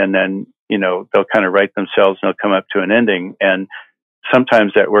them, and then they'll kind of write themselves and they'll come up to an ending. And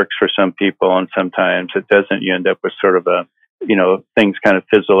sometimes that works for some people and sometimes it doesn't. You end up with sort of a, things kind of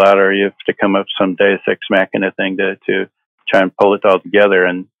fizzle out, or you have to come up with some Deus Ex Machina thing to try and pull it all together.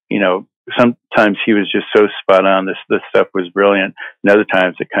 And, sometimes he was just so spot on. This stuff was brilliant. And other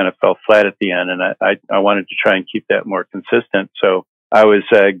times it kind of fell flat at the end. And I wanted to try and keep that more consistent. So I was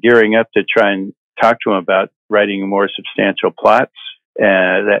gearing up to try and talk to him about writing more substantial plots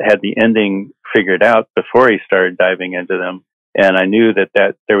that had the ending figured out before he started diving into them. And I knew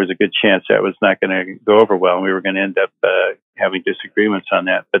that there was a good chance that was not going to go over well, and we were going to end up having disagreements on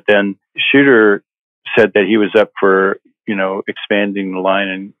that. But then Shooter said that he was up for, expanding the line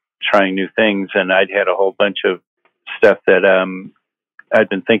and trying new things. And I'd had a whole bunch of stuff that I'd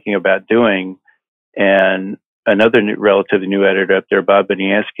been thinking about doing. And another relatively new editor up there, Bob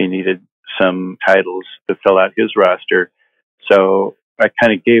Beniaski, needed some titles to fill out his roster. So I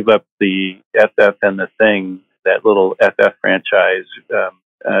kind of gave up the FF and the Thing, that little FF franchise,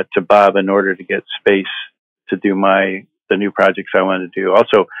 to Bob in order to get space to do the new projects I wanted to do.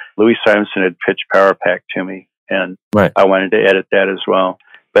 Also, Louis Simonson had pitched Power Pack to me, and I wanted to edit that as well.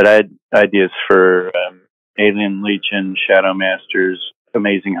 But I had ideas for Alien Legion, Shadow Masters,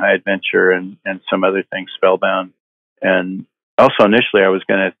 Amazing High Adventure, and some other things, Spellbound. And also initially I was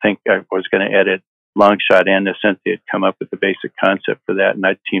going to edit Longshot, and Cynthia had come up with the basic concept for that, and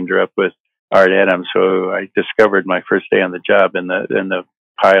I teamed her up with Art Adams. So I discovered my first day on the job in the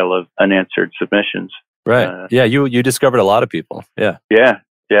pile of unanswered submissions. Right. Yeah, you discovered a lot of people. Yeah. Yeah.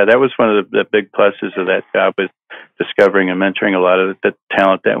 That was one of the big pluses of that job, was discovering and mentoring a lot of the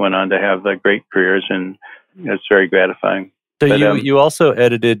talent that went on to have great careers, and it's very gratifying. So you also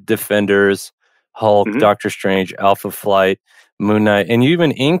edited Defenders, Hulk, Doctor Strange, Alpha Flight, Moon Knight, and you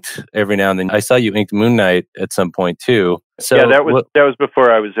even inked every now and then. I saw you inked Moon Knight at some point too. So yeah, that was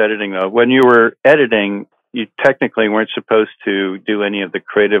before I was editing though. When you were editing, you technically weren't supposed to do any of the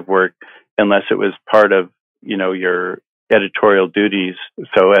creative work unless it was part of, your editorial duties.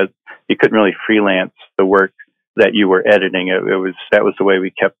 So you couldn't really freelance the work that you were editing. That was the way we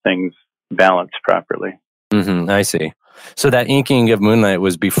kept things balanced properly. Mm-hmm, I see. So that inking of Moon Knight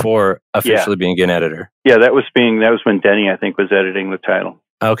was before officially being an editor. Yeah, that was when Denny, I think, was editing the title.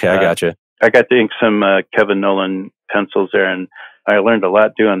 Okay, I gotcha. I got to ink some Kevin Nolan pencils there, and I learned a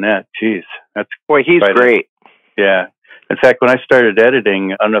lot doing that. Jeez, he's great. Yeah. In fact, when I started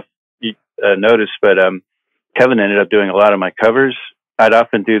editing, I don't know if you noticed, but Kevin ended up doing a lot of my covers. I'd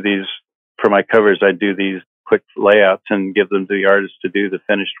often do these for my covers. I'd do these quick layouts and give them to the artist to do the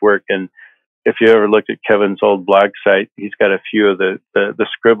finished work. And if you ever looked at Kevin's old blog site, he's got a few of the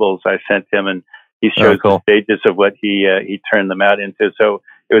scribbles I sent him, and he shows the stages of what he turned them out into. So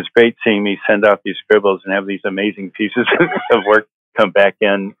it was great seeing me send off these scribbles and have these amazing pieces of work come back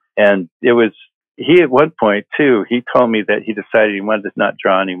in. And he at one point too, he told me that he decided he wanted to not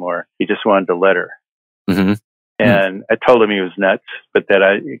draw anymore. He just wanted to letter. Mm-hmm. And I told him he was nuts, but that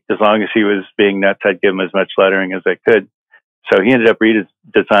as long as he was being nuts, I'd give him as much lettering as I could. So he ended up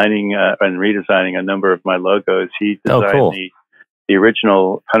redesigning and redesigning a number of my logos. He designed the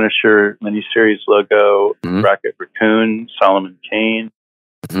original Punisher miniseries logo, Rocket Raccoon, Solomon Kane.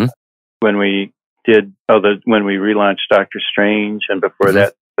 Mm-hmm. When we relaunched Doctor Strange, and before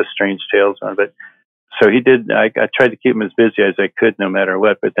that, the Strange Tales one. But so he did. I tried to keep him as busy as I could, no matter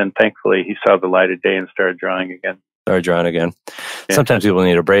what. But then, thankfully, he saw the light of day and started drawing again. Yeah. Sometimes people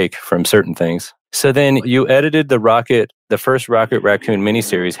need a break from certain things. So then you edited the first Rocket Raccoon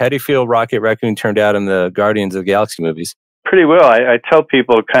miniseries. How do you feel Rocket Raccoon turned out in the Guardians of the Galaxy movies? Pretty well. I tell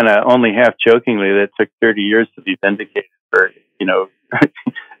people kind of only half jokingly that it took 30 years to be vindicated for,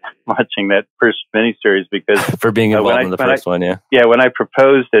 watching that first miniseries, because for being involved in the first one, yeah. Yeah, when I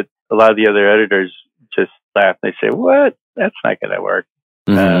proposed it, a lot of the other editors just laughed. They say, "What? That's not going to work."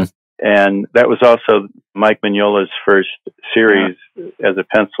 Mm-hmm. And that was also Mike Mignola's first series as a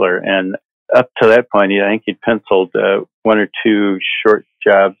penciler. And up to that point, I think he'd penciled one or two short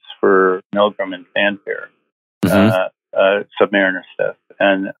jobs for Milgram and Fanfare, Submariner stuff.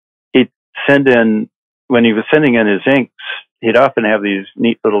 And he'd send in, when he was sending in his inks, he'd often have these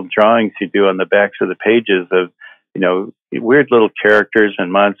neat little drawings he'd do on the backs of the pages of, weird little characters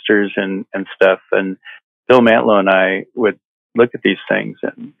and monsters and stuff. And Bill Mantlo and I would look at these things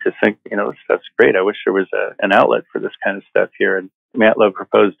and just think, this stuff's great. I wish there was an outlet for this kind of stuff here. And Mantlo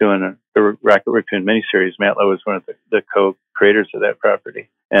proposed doing the Rocket Raccoon miniseries. Mantlo was one of the co-creators of that property.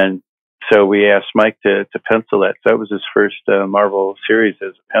 And so we asked Mike to pencil that. So that was his first Marvel series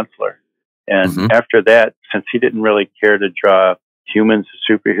as a penciler. And after that, since he didn't really care to draw humans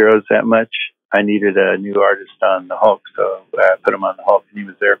as superheroes that much, I needed a new artist on the Hulk. So I put him on the Hulk, and he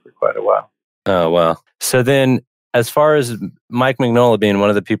was there for quite a while. Oh, wow. So then, as far as Mike Mignola being one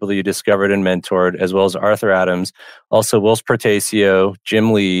of the people that you discovered and mentored, as well as Arthur Adams, also Whilce Portacio,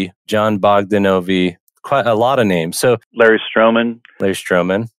 Jim Lee, John Bogdanovi, quite a lot of names. So Larry Stroman.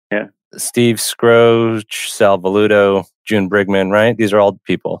 Yeah. Steve Scroge, Sal Valuto, June Brigman, right? These are all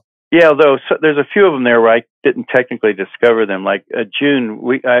people. Yeah, although there's a few of them there where I didn't technically discover them. Like June,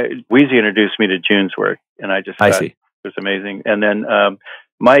 Wheezy introduced me to June's work, and I just thought it was amazing. And then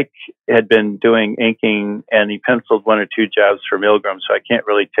Mike had been doing inking, and he penciled one or two jobs for Milgram, so I can't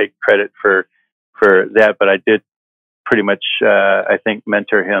really take credit for that, but I did pretty much, I think,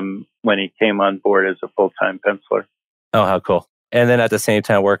 mentor him when he came on board as a full-time penciler. Oh, how cool. And then at the same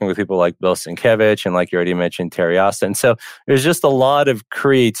time, working with people like Bill Sienkiewicz and, like you already mentioned, Terry Austin. So there's just a lot of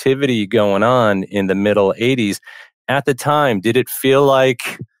creativity going on in the middle 80s. At the time, did it feel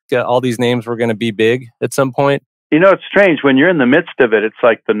like all these names were going to be big at some point? You know, it's strange. When you're in the midst of it, it's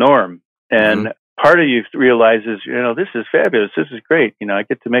like the norm. And part of you realizes, this is fabulous. This is great. I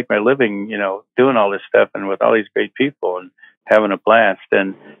get to make my living, doing all this stuff and with all these great people and having a blast.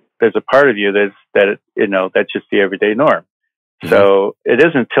 And there's a part of you that's just the everyday norm. So it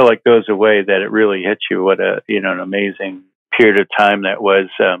isn't until it goes away that it really hits you what an amazing period of time that was.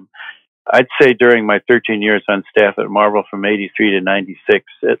 I'd say during my 13 years on staff at Marvel from 83 to 96,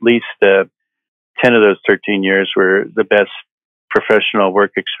 at least 10 of those 13 years were the best professional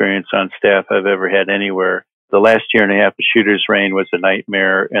work experience on staff I've ever had anywhere. The last year and a half of Shooter's Reign was a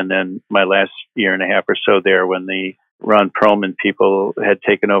nightmare, and then my last year and a half or so there when the Ron Perlman people had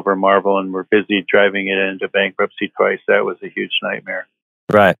taken over Marvel and were busy driving it into bankruptcy twice. That was a huge nightmare.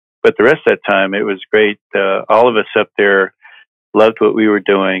 Right. But the rest of that time, it was great. All of us up there loved what we were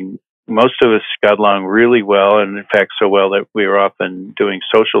doing. Most of us got along really well, and in fact, so well that we were often doing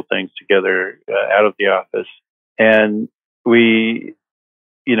social things together out of the office. And we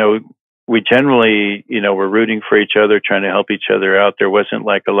generally, were rooting for each other, trying to help each other out. There wasn't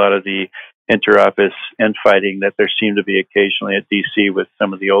like a lot of the inter-office infighting that there seemed to be occasionally at DC with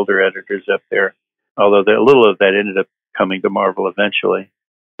some of the older editors up there, although a little of that ended up coming to Marvel eventually.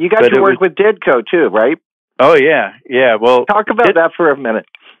 You got to work with Ditko too, right? Oh, yeah. Yeah. Well, talk about that for a minute.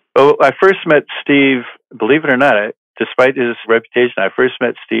 Well, I first met Steve, believe it or not, despite his reputation, I first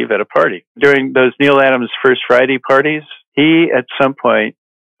met Steve at a party. During those Neal Adams First Friday parties, he, at some point,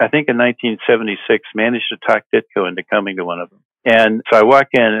 I think in 1976, managed to talk Ditko into coming to one of them. And so I walk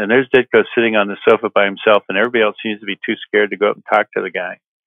in, and there's Ditko sitting on the sofa by himself, and everybody else seems to be too scared to go up and talk to the guy.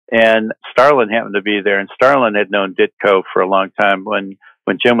 And Starlin happened to be there, and Starlin had known Ditko for a long time. When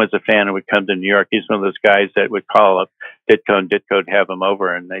Jim was a fan and would come to New York, he's one of those guys that would call up Ditko, and Ditko would have him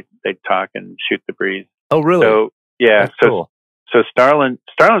over, and they'd talk and shoot the breeze. Oh, really? So, yeah. That's cool. So Starlin's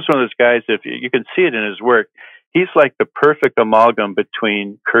one of those guys, if you can see it in his work, he's like the perfect amalgam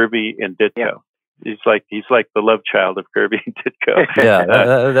between Kirby and Ditko. Yeah. He's like the love child of Kirby and Ditko. Yeah,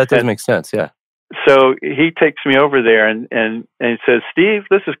 that does make sense. Yeah. So he takes me over there and he says, "Steve,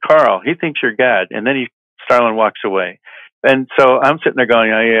 this is Carl. He thinks you're God." And then Starlin walks away. And so I'm sitting there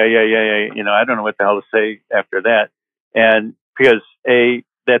going, "Oh, yeah. I don't know what the hell to say after that." And because A,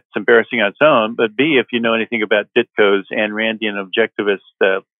 that's embarrassing on its own, but B, if you know anything about Ditko's Ayn Randian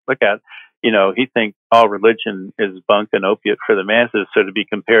objectivist lookout, he thinks all religion is bunk and opiate for the masses. So to be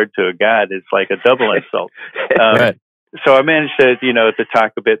compared to a god is like a double insult. Right. So I managed to, to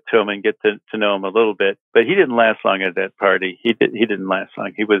talk a bit to him and get to know him a little bit. But he didn't last long at that party. He didn't last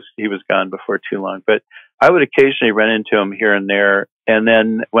long. He was gone before too long. But I would occasionally run into him here and there. And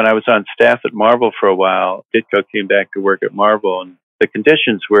then when I was on staff at Marvel for a while, Ditko came back to work at Marvel, and the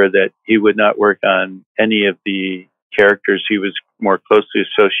conditions were that he would not work on any of the characters he was more closely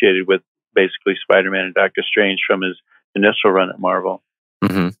associated with, basically Spider-Man and Doctor Strange from his initial run at Marvel.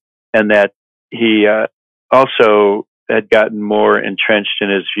 Mm-hmm. And that he also had gotten more entrenched in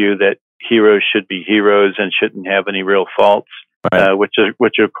his view that heroes should be heroes and shouldn't have any real faults, right. which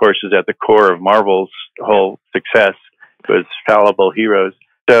of course is at the core of Marvel's whole success, was fallible heroes.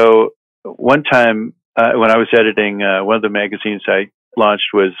 So one time when I was editing one of the magazines I launched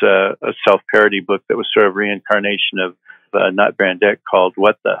was a self-parody book that was sort of reincarnation of Not Brand Deck called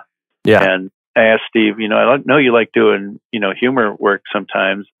What The? Yeah. And I asked Steve, I know you like doing, humor work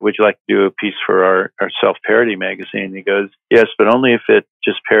sometimes. Would you like to do a piece for our self-parody magazine? He goes, yes, but only if it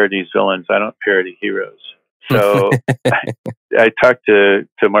just parodies villains. I don't parody heroes. So I talked to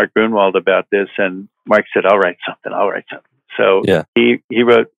Mark Gruenwald about this, and Mark said, I'll write something. So yeah. He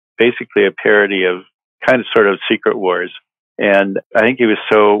wrote basically a parody of kind of sort of Secret Wars. And I think he was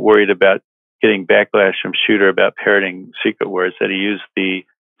so worried about getting backlash from Shooter about parodying Secret Wars that he used the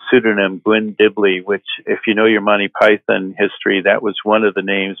pseudonym Gwyn Dibley, which, if you know your Monty Python history, that was one of the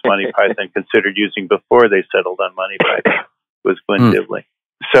names Monty Python considered using before they settled on Monty Python, was Gwyn Dibley.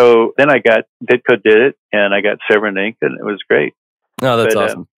 So then Ditko did it, and I got Severin Inc., and it was great. Oh, that's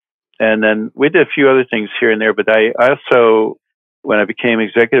awesome. And then we did a few other things here and there, but I also, when I became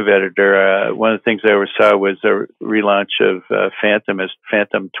executive editor, one of the things I oversaw was a relaunch of Phantom as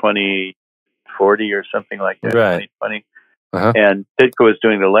Phantom 2040 or something like that, right. 2020. Uh-huh. And Ditko was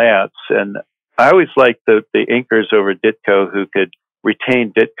doing the layouts, and I always liked the inkers over Ditko who could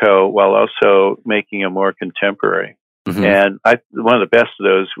retain Ditko while also making him more contemporary. Mm-hmm. And one of the best of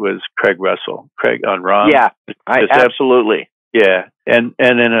those was Craig Russell. Craig on Rom. Yeah, absolutely. Yeah, and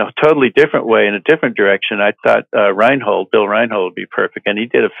in a totally different way, in a different direction, I thought Bill Reinhold would be perfect, and he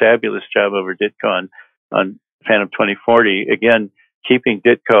did a fabulous job over Ditko on Phantom 2040. Again, keeping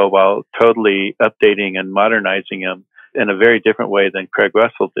Ditko while totally updating and modernizing him in a very different way than Craig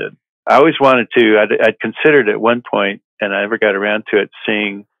Russell did. I always wanted to. I'd considered at one point, and I never got around to it,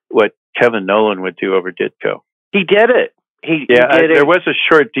 seeing what Kevin Nolan would do over Ditko. He did it. He did it. There was a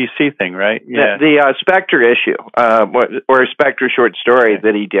short DC thing, right? Yeah, the Spectre issue, or a Spectre short story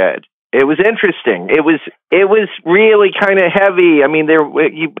that he did. It was interesting. It was really kind of heavy. I mean,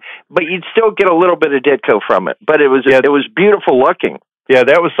 but you'd still get a little bit of Ditko from it. But it was beautiful looking. Yeah,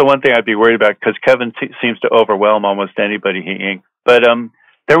 that was the one thing I'd be worried about, because Kevin seems to overwhelm almost anybody he inked. But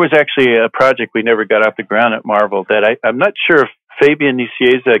there was actually a project we never got off the ground at Marvel that I'm not sure if Fabian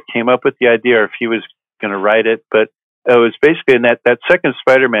Nicieza came up with the idea or if he was going to write it, but it was basically in that second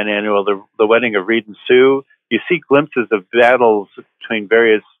Spider-Man annual, the Wedding of Reed and Sue. You see glimpses of battles between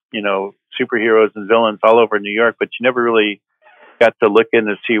various, superheroes and villains all over New York, but you never really got to look in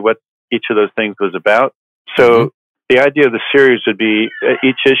to see what each of those things was about. So the idea of the series would be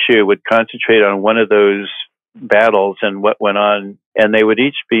each issue would concentrate on one of those battles and what went on, and they would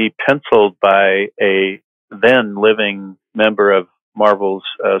each be penciled by a then living member of Marvel's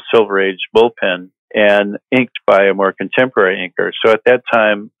Silver Age bullpen and inked by a more contemporary inker. So at that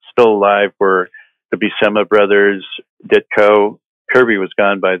time, still alive were the Buscema brothers, Ditko. Kirby was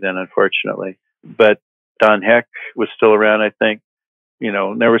gone by then, unfortunately. But Don Heck was still around, I think.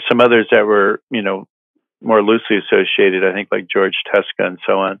 There were some others that were, more loosely associated, I think, like George Tuska and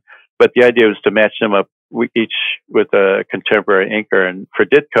so on. But the idea was to match them up each with a contemporary inker. And for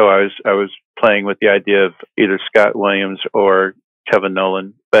Ditko, I was playing with the idea of either Scott Williams or Kevin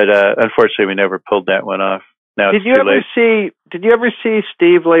Nolan, but unfortunately, we never pulled that one off. Now Did you ever see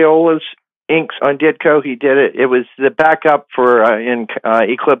Steve Laiola's inks on Ditko? He did it. It was the backup for in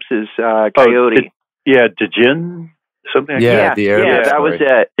Eclipse's Coyote. Djinn, something like that. That was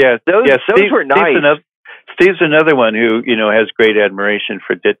it. Yeah, those were nice. Steve's another one who has great admiration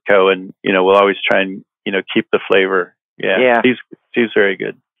for Ditko, and will always try and keep the flavor. Yeah. Steve's very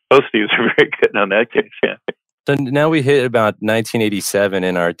good. Both Steves are very good on that case. Yeah. So now we hit about 1987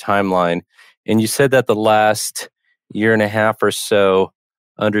 in our timeline, and you said that the last year and a half or so,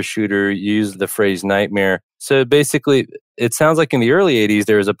 Undershooter used the phrase nightmare. So basically, it sounds like in the early 80s,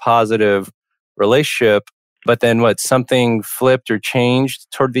 there was a positive relationship, but then something flipped or changed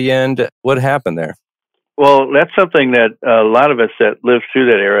toward the end? What happened there? Well, that's something that a lot of us that lived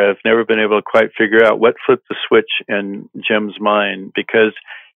through that era have never been able to quite figure out what flipped the switch in Jim's mind, because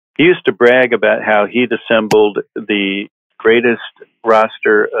he used to brag about how he'd assembled the greatest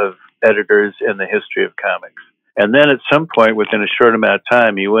roster of editors in the history of comics. And then at some point, within a short amount of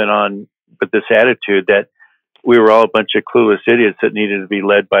time, he went on with this attitude that we were all a bunch of clueless idiots that needed to be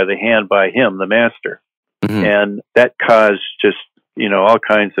led by the hand by him, the master. Mm-hmm. And that caused just, all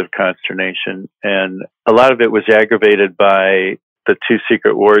kinds of consternation. And a lot of it was aggravated by the 2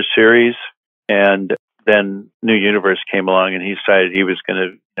 Secret Wars series. And then New Universe came along, and he decided he was going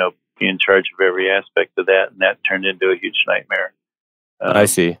to, be in charge of every aspect of that, and that turned into a huge nightmare. I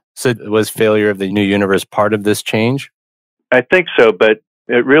see. So was failure of the New Universe part of this change? I think so, but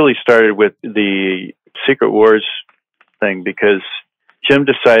it really started with the Secret Wars thing, because Jim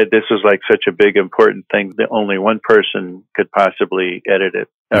decided this was like such a big, important thing that only one person could possibly edit it,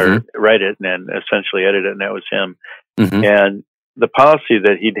 or write it, and then essentially edit it, and that was him. Mm-hmm. And the policy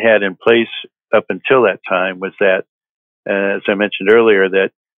that he'd had in place up until that time was that, as I mentioned earlier, that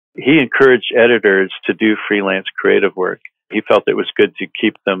he encouraged editors to do freelance creative work. He felt it was good to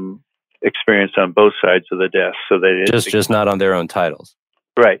keep them experienced on both sides of the desk, so they just not on their own titles.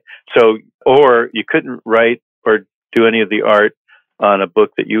 Right. So, or you couldn't write or do any of the art on a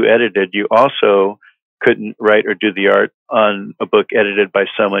book that you edited. You also couldn't write or do the art on a book edited by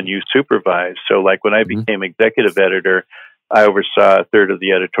someone you supervised. So, like when I became executive editor, I oversaw a third of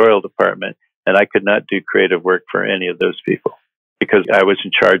the editorial department, and I could not do creative work for any of those people because I was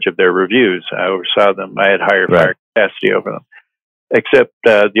in charge of their reviews. I oversaw them. I had higher capacity over them. Except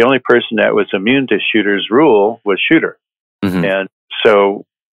the only person that was immune to Shooter's rule was Shooter. Mm-hmm. And so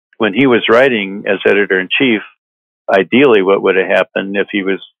when he was writing as editor-in-chief, ideally what would have happened if he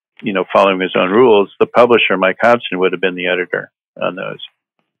was, following his own rules, the publisher, Mike Hobson, would have been the editor on those.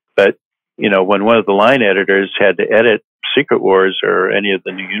 But, when one of the line editors had to edit Secret Wars or any of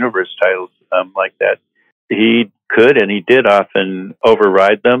the New Universe titles like that, he could and he did often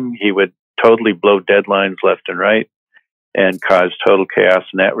override them. He would totally blow deadlines left and right. and cause total chaos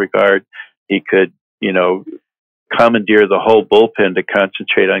in that regard. He could, commandeer the whole bullpen to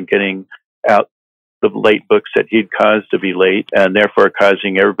concentrate on getting out the late books that he'd caused to be late, and therefore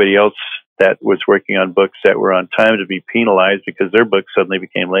causing everybody else that was working on books that were on time to be penalized because their books suddenly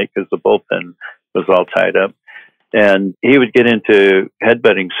became late because the bullpen was all tied up. And he would get into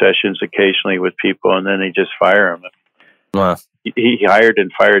headbutting sessions occasionally with people, and then they just fire him. Wow. He hired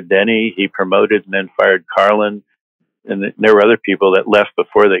and fired Denny. He promoted and then fired Carlin. And there were other people that left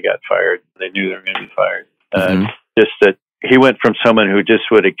before they got fired. They knew they were going to be fired. Just that he went from someone who just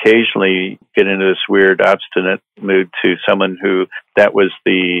would occasionally get into this weird, obstinate mood to someone who that was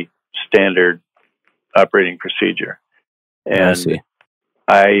the standard operating procedure. And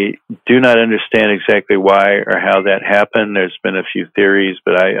I do not understand exactly why or how that happened. There's been a few theories,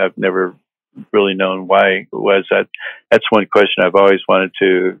 but I've never really known why it was. That's one question I've always wanted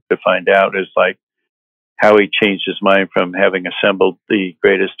to find out, is like how he changed his mind from having assembled the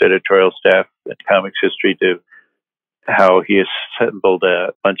greatest editorial staff in comics history to how he assembled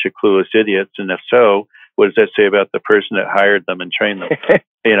a bunch of clueless idiots. And if so, what does that say about the person that hired them and trained them?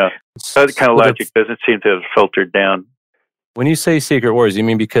 That kind of logic doesn't seem to have filtered down. When you say Secret Wars, you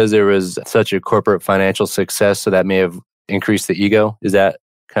mean because there was such a corporate financial success, so that may have increased the ego? Is that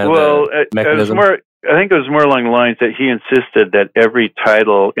kind of the mechanism? I think it was more along the lines that he insisted that every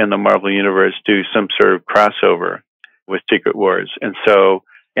title in the Marvel Universe do some sort of crossover with Secret Wars.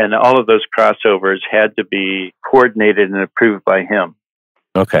 And all of those crossovers had to be coordinated and approved by him.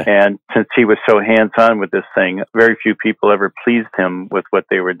 Okay. And since he was so hands-on with this thing, very few people ever pleased him with what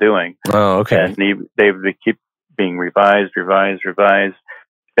they were doing. Oh, okay. And they would keep being revised.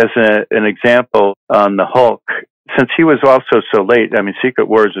 As an example, on the Hulk, since he was also so late, I mean, Secret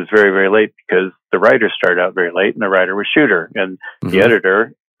Wars was very, very late because the writer started out very late, and the writer was Shooter. And the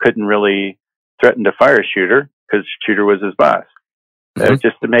editor couldn't really threaten to fire Shooter because Shooter was his boss.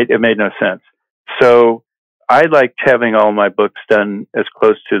 It made no sense. So I liked having all my books done as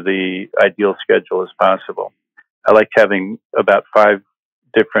close to the ideal schedule as possible. I liked having about 5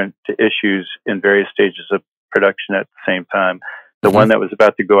 different issues in various stages of production at the same time. The one that was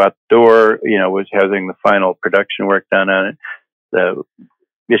about to go out the door, was having the final production work done on it. The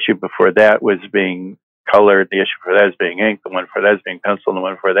issue before that was being colored. The issue before that was being inked. The one before that was being penciled. The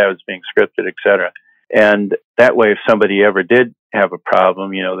one before that was being scripted, etc. And that way, if somebody ever did have a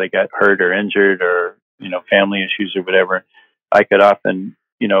problem, they got hurt or injured or, family issues or whatever, I could often,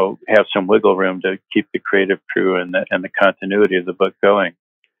 have some wiggle room to keep the creative crew and the continuity of the book going.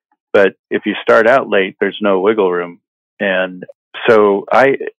 But if you start out late, there's no wiggle room. And so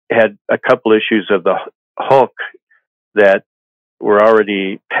I had a couple issues of the Hulk that were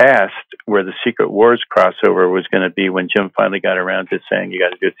already past where the Secret Wars crossover was going to be when Jim finally got around to saying, you got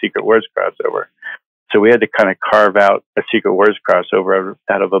to do a Secret Wars crossover. So we had to kind of carve out a Secret Wars crossover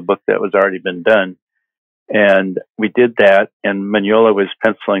out of a book that was already been done. And we did that, and Mignola was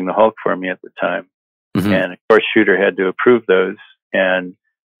penciling the Hulk for me at the time. And of course, Shooter had to approve those. And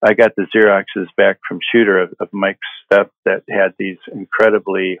I got the Xeroxes back from Shooter of Mike's stuff that had these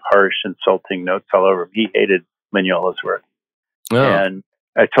incredibly harsh, insulting notes all over him. He hated Mignola's work. Oh. And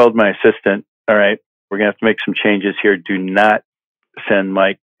I told my assistant, all right, we're going to have to make some changes here. Do not send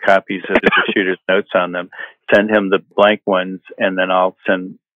Mike copies of the Shooter's notes on them. Send him the blank ones, and then I'll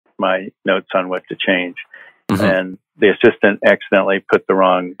send my notes on what to change. And the assistant accidentally put the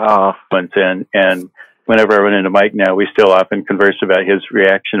wrong ones in. And whenever I run into Mike now, we still often converse about his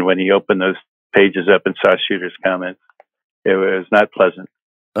reaction when he opened those pages up and saw Shooter's comments. It was not pleasant.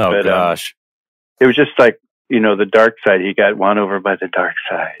 Oh, gosh. It was just like, the dark side. He got won over by the dark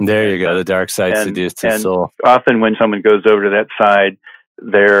side. There you go. The dark side seduced his soul. Often when someone goes over to that side,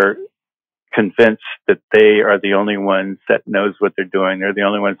 they're convinced that they are the only ones that knows what they're doing. They're the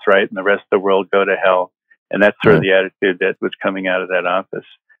only ones right, and the rest of the world go to hell. And that's sort of the attitude that was coming out of that office.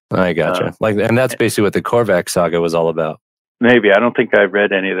 I gotcha. And that's basically what the Korvac saga was all about. Maybe. I don't think I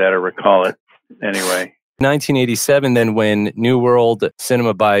read any of that or recall it. Anyway. 1987, then, when New World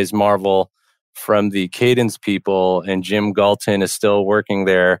Cinema buys Marvel from the Cadence people, and Jim Galton is still working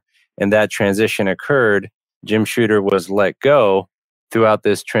there, and that transition occurred, Jim Shooter was let go throughout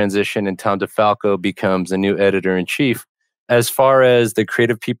this transition, and Tom DeFalco becomes a new editor-in-chief. As far as the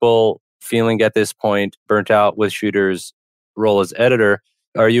creative people feeling at this point burnt out with Shooter's role as editor,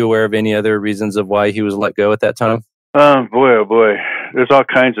 are you aware of any other reasons of why he was let go at that time? Oh boy. There's all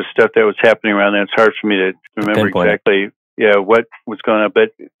kinds of stuff that was happening around there. It's hard for me to remember exactly what was going on. But,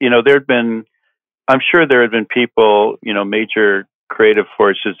 I'm sure there had been people, major creative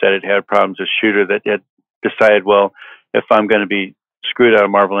forces that had problems with Shooter that had decided, well, if I'm going to be screwed out of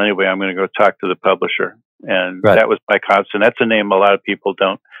Marvel anyway, I'm going to go talk to the publisher. And Right. that was Mike Hobson. That's a name a lot of people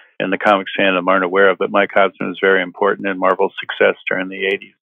don't, in the comics fandom, aren't aware of, but Mike Hobson was very important in Marvel's success during the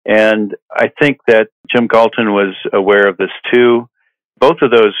 80s. And I think that Jim Galton was aware of this too. Both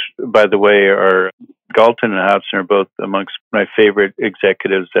of those, by the way, Galton and Hobson are both amongst my favorite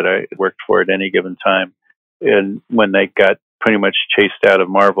executives that I worked for at any given time. And when they got pretty much chased out of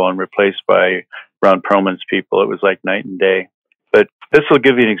Marvel and replaced by Ron Perlman's people, it was like night and day. But this will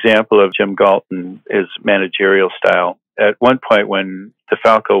give you an example of Jim Galton, his managerial style. At one point when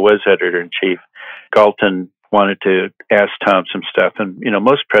DeFalco was editor-in-chief, Galton wanted to ask Tom some stuff. And,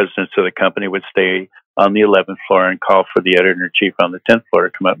 most presidents of the company would stay on the 11th floor and call for the editor-in-chief on the 10th floor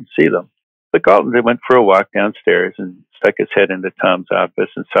to come up and see them. But Galton went for a walk downstairs and stuck his head into Tom's office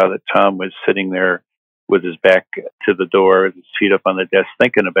and saw that Tom was sitting there with his back to the door, his feet up on the desk,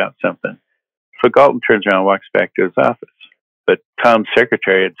 thinking about something. So Galton turns around and walks back to his office. But Tom's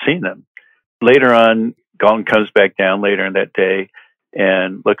secretary had seen him. Later on, Galton comes back down later in that day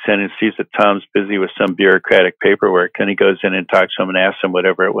and looks in and sees that Tom's busy with some bureaucratic paperwork. And he goes in and talks to him and asks him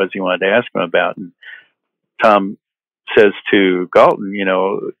whatever it was he wanted to ask him about. And Tom says to Galton,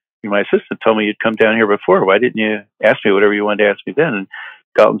 my assistant told me you'd come down here before. Why didn't you ask me whatever you wanted to ask me then? And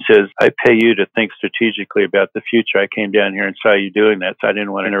Galton says, I pay you to think strategically about the future. I came down here and saw you doing that, so I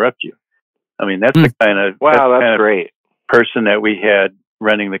didn't want to interrupt you. I mean, that's the kind of that's great person that we had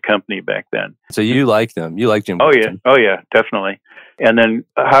running the company back then. So you like them. You like Jim Galton. Oh, yeah, definitely. And then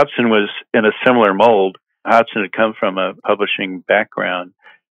Hobson was in a similar mold. Hobson had come from a publishing background,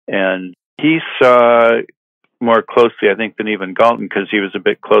 and he saw more closely, I think, than even Galton, because he was a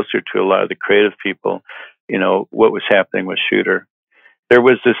bit closer to a lot of the creative people, what was happening with Shooter. There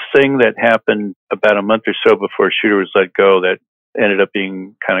was this thing that happened about a month or so before Shooter was let go that ended up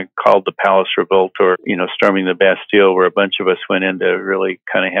being kind of called the Palace Revolt, or, storming the Bastille, where a bunch of us went in to really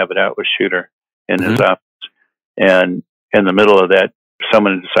kind of have it out with Shooter in his office. And in the middle of that,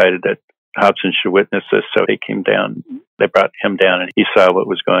 someone decided that Hobson should witness this, so they came down. They brought him down, and he saw what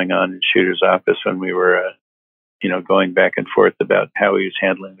was going on in Shooter's office when we were, going back and forth about how he was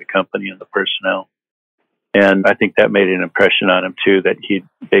handling the company and the personnel. And I think that made an impression on him, too, that he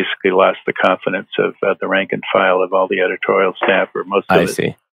basically lost the confidence of the rank and file of all the editorial staff, or most of it. I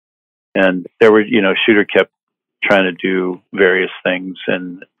see. And there were, Shooter kept trying to do various things,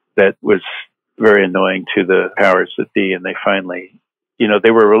 and that was very annoying to the powers that be. And they finally,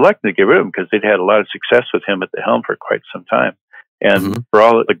 they were reluctant to get rid of him because they'd had a lot of success with him at the helm for quite some time. And for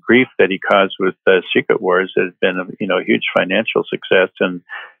all the grief that he caused with Secret Wars, it had been a huge financial success and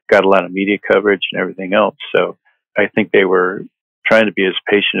got a lot of media coverage and everything else. So I think they were trying to be as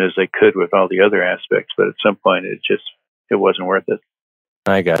patient as they could with all the other aspects, but at some point it wasn't worth it.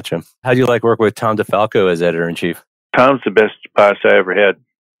 I gotcha. How do you like working with Tom DeFalco as editor-in-chief? Tom's the best boss I ever had.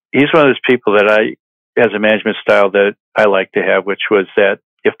 He's one of those people that has a management style that I like to have, which was that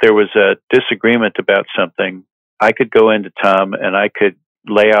if there was a disagreement about something, I could go into Tom and I could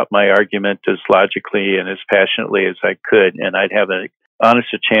lay out my argument as logically and as passionately as I could, and I'd have as honest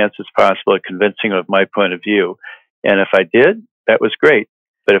a chance as possible at convincing him of my point of view. And if I did, that was great.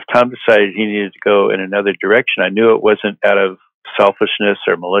 But if Tom decided he needed to go in another direction, I knew it wasn't out of selfishness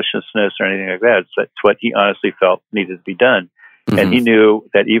or maliciousness or anything like that. That's what he honestly felt needed to be done. And he knew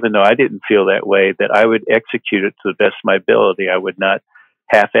that even though I didn't feel that way, that I would execute it to the best of my ability. I would not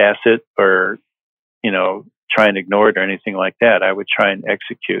half-ass it or, try and ignore it or anything like that. I would try and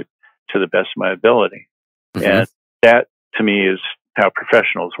execute to the best of my ability. And that, to me, is how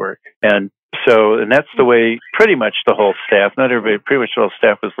professionals work. And that's the way pretty much the whole staff, not everybody, pretty much the whole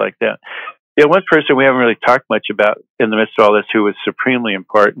staff was like that. One person we haven't really talked much about in the midst of all this who was supremely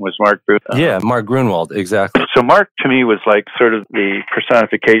important was Mark Gruenwald. Yeah, Mark Gruenwald, exactly. So Mark, to me, was like sort of the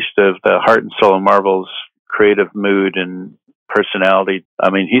personification of the heart and soul of Marvel's creative mood and personality. I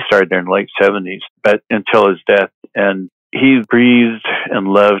mean, he started there in the late 70s, but until his death. And he breathed and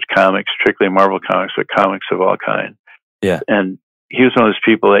loved comics, particularly Marvel comics, but comics of all kinds. Yeah. And he was one of those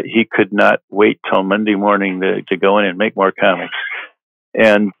people that he could not wait till Monday morning to go in and make more comics.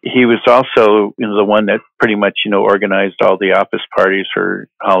 And he was also, the one that pretty much, organized all the office parties for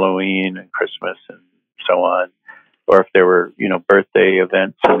Halloween and Christmas and so on. Or if there were, birthday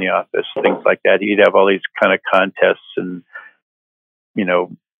events in the office, things like that. He'd have all these kind of contests and,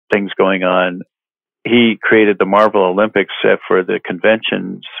 things going on. He created the Marvel Olympics for the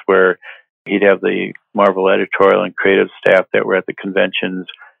conventions, where he'd have the Marvel editorial and creative staff that were at the conventions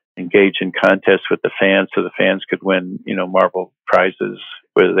engage in contests with the fans, so the fans could win, Marvel prizes,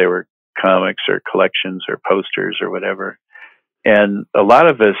 whether they were comics or collections or posters or whatever. And a lot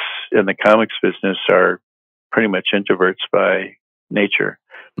of us in the comics business are pretty much introverts by nature.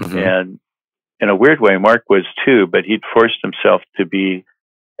 And in a weird way, Mark was too, but he'd forced himself to be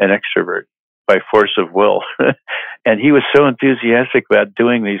an extrovert by force of will. And he was so enthusiastic about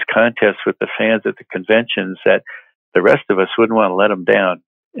doing these contests with the fans at the conventions that the rest of us wouldn't want to let him down.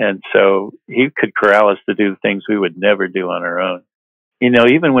 And so he could corral us to do things we would never do on our own.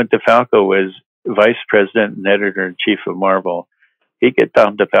 Even when DeFalco was vice president and editor-in-chief of Marvel, he'd get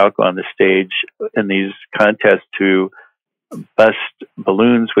Tom DeFalco on the stage in these contests to bust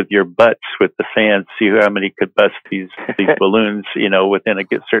balloons with your butts with the fans, see how many could bust these balloons, within a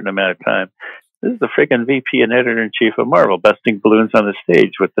certain amount of time. This is the freaking VP and editor-in-chief of Marvel busting balloons on the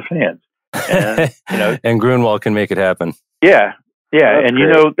stage with the fans. And, and Gruenwald can make it happen. Yeah. Yeah. That's and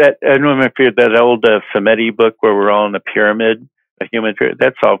great. that, I don't know if you read that old Fumetti book where we're all in a pyramid, a human pyramid.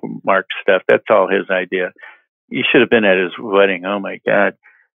 That's all Mark's stuff. That's all his idea. You should have been at his wedding. Oh my God.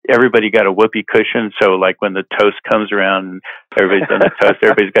 Everybody got a whoopee cushion. So like when the toast comes around and everybody's on the toast,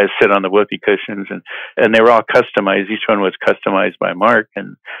 everybody's got to sit on the whoopee cushions, and they were all customized. Each one was customized by Mark,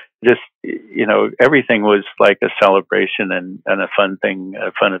 and just, everything was like a celebration and a fun thing,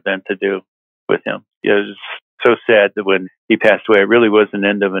 a fun event to do with him. It was so sad that when he passed away, it really was an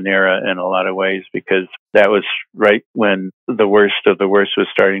end of an era in a lot of ways, because that was right when the worst of the worst was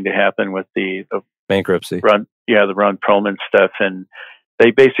starting to happen with the bankruptcy. The Ron Perlman stuff. And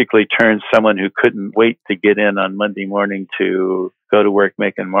they basically turned someone who couldn't wait to get in on Monday morning to go to work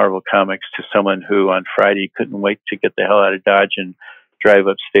making Marvel comics to someone who on Friday couldn't wait to get the hell out of Dodge and drive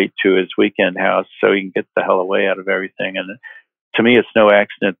upstate to his weekend house so he can get the hell away out of everything. And to me, it's no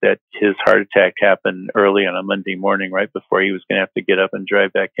accident that his heart attack happened early on a Monday morning, right before he was going to have to get up and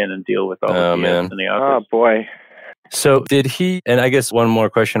drive back in and deal with all the BS in the office. Oh, boy. So did he, and I guess one more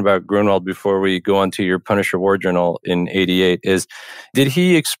question about Gruenwald before we go on to your Punisher War Journal in 88 is, did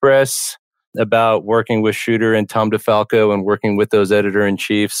he express about working with Shooter and Tom DeFalco and working with those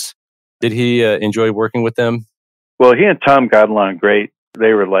editor-in-chiefs? Did he enjoy working with them? Well, he and Tom got along great.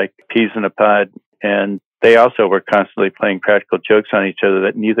 They were like peas in a pod, and they also were constantly playing practical jokes on each other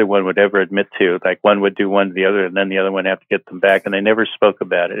that neither one would ever admit to. Like one would do one to the other, and then the other one would have to get them back, and they never spoke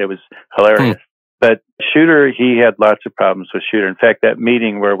about it. It was hilarious. But Shooter, he had lots of problems with Shooter. In fact, that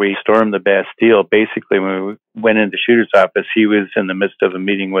meeting where we stormed the Bastille, basically when we went into Shooter's office, he was in the midst of a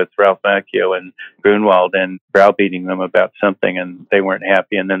meeting with Ralph Macchio and Gruenwald and browbeating them about something, and they weren't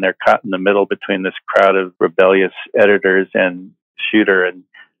happy. And then they're caught in the middle between this crowd of rebellious editors and Shooter. And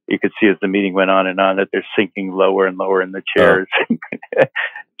you could see as the meeting went on and on that they're sinking lower and lower in the chairs,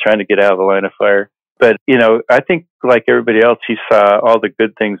 trying to get out of the line of fire. But, I think like everybody else, he saw all the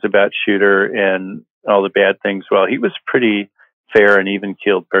good things about Shooter and all the bad things. Well, he was a pretty fair and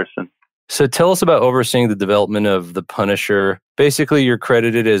even-keeled person. So tell us about overseeing the development of the Punisher. Basically, you're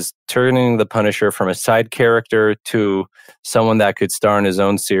credited as turning the Punisher from a side character to someone that could star in his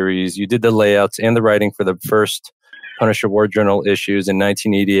own series. You did the layouts and the writing for the first Punisher War Journal issues in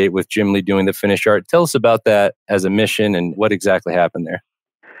 1988 with Jim Lee doing the finish art. Tell us about that as a mission and what exactly happened there.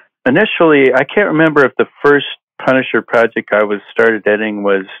 Initially, I can't remember if the first Punisher project I started editing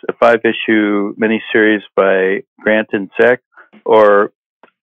was a 5-issue miniseries by Grant and Zeck, or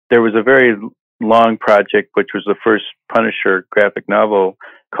there was a very long project, which was the first Punisher graphic novel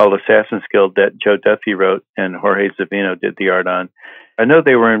called Assassin's Guild that Joe Duffy wrote and Jorge Zavino did the art on. I know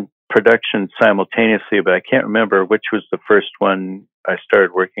they were in production simultaneously, but I can't remember which was the first one I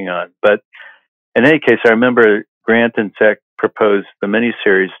started working on. But in any case, I remember Grant and Zeck proposed the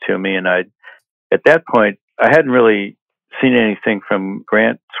miniseries to me, and at that point, I hadn't really seen anything from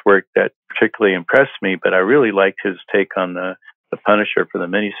Grant's work that particularly impressed me, but I really liked his take on the Punisher for the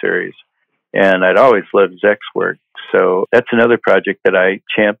miniseries, and I'd always loved Zeck's work. So that's another project that I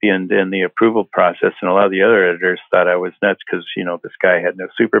championed in the approval process, and a lot of the other editors thought I was nuts because, this guy had no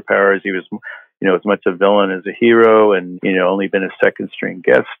superpowers. He was, as much a villain as a hero, and, only been a second-string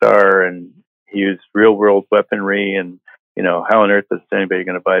guest star, and he used real-world weaponry, and how on earth is anybody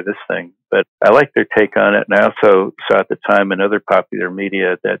going to buy this thing? But I liked their take on it. And I also saw at the time in other popular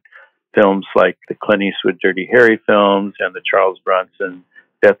media that films like the Clint Eastwood Dirty Harry films and the Charles Bronson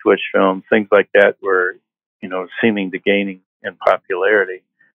Death Wish films, things like that were, seeming to gaining in popularity.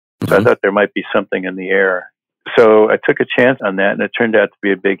 So I thought there might be something in the air. So I took a chance on that, and it turned out to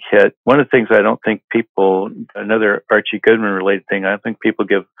be a big hit. One of the things I don't think another Archie Goodman related thing, I don't think people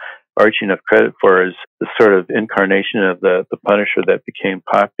give Archie enough credit for is the sort of incarnation of the Punisher that became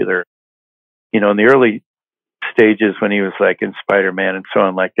popular. In the early stages when he was like in Spider-Man and so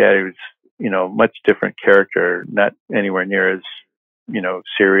on like that, he was, much different character, not anywhere near as,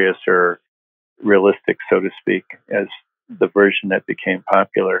 serious or realistic, so to speak, as the version that became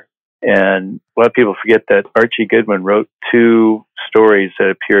popular. And a lot of people forget that Archie Goodwin wrote 2 stories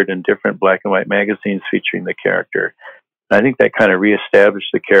that appeared in different black and white magazines featuring the character. And I think that kind of reestablished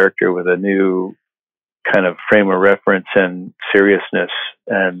the character with a new kind of frame of reference and seriousness.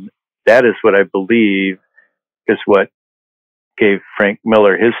 And that is what I believe is what gave Frank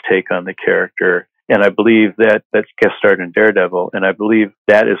Miller his take on the character. And I believe that that's guest starred in Daredevil. And I believe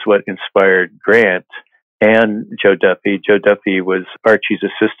that is what inspired Grant and Joe Duffy. Joe Duffy was Archie's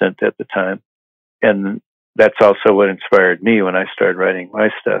assistant at the time. And that's also what inspired me when I started writing my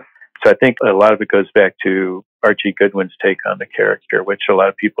stuff. So I think a lot of it goes back to Archie Goodwin's take on the character, which a lot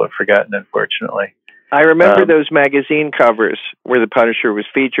of people have forgotten, unfortunately. I remember those magazine covers where the Punisher was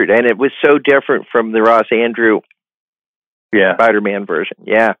featured, and it was so different from the Ross Andrew Spider-Man version.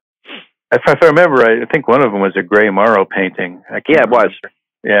 Yeah. If I remember right, I think one of them was a Gray Morrow painting. Yeah, it was.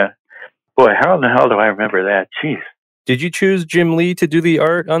 Yeah. Boy, how in the hell do I remember that? Jeez. Did you choose Jim Lee to do the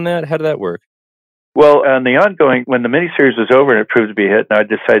art on that? How did that work? Well, on the ongoing, when the miniseries was over and it proved to be a hit, and I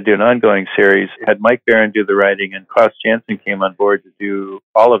decided to do an ongoing series, had Mike Byrne do the writing, and Klaus Janson came on board to do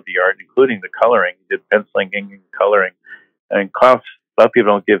all of the art, including the coloring. He did penciling, inking, coloring. And Klaus, a lot of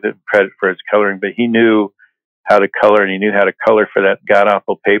people don't give him credit for his coloring, but he knew how to color, and he knew how to color for that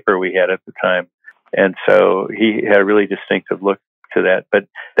god-awful paper we had at the time. And so he had a really distinctive look to that. But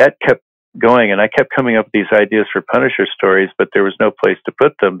that kept going, and I kept coming up with these ideas for Punisher stories, but there was no place to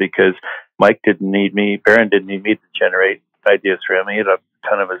put them because Mike didn't need me, Byrne didn't need me to generate ideas for him. He had a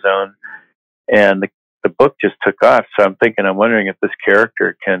ton of his own. And the book just took off. So I'm wondering if this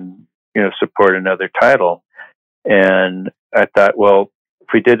character can, support another title. And I thought, well, if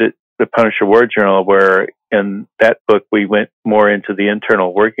we did it, the Punisher War Journal, where in that book we went more into the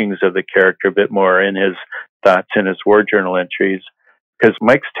internal workings of the character, a bit more in his thoughts in his War Journal entries, because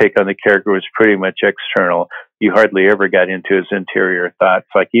Mike's take on the character was pretty much external. You hardly ever got into his interior thoughts.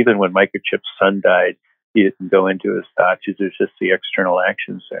 Like even when Microchip's son died, he didn't go into his thoughts. It was just the external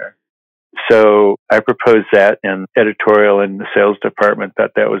actions there. So I proposed that, and editorial and the sales department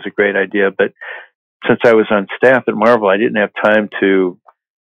thought that was a great idea. But since I was on staff at Marvel, I didn't have time to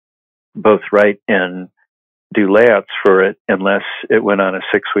both write and do layouts for it unless it went on a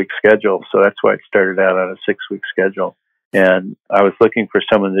 6-week schedule. So that's why it started out on a 6-week schedule. And I was looking for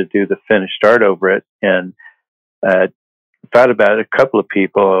someone to do the finished art over it, and thought about a couple of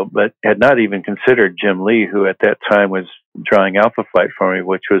people, but had not even considered Jim Lee, who at that time was drawing Alpha Flight for me,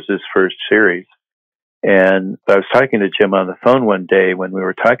 which was his first series. And I was talking to Jim on the phone one day when we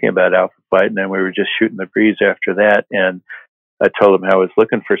were talking about Alpha Flight, and then we were just shooting the breeze after that. And I told him how I was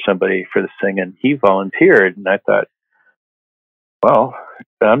looking for somebody for this thing, and he volunteered. And I thought, well,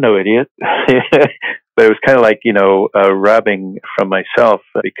 I'm no idiot. But it was kind of like, robbing from myself,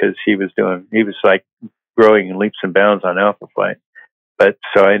 because he was like growing in leaps and bounds on Alpha Flight. But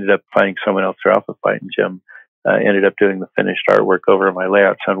so I ended up finding someone else for Alpha Flight, and Jim ended up doing the finished artwork over my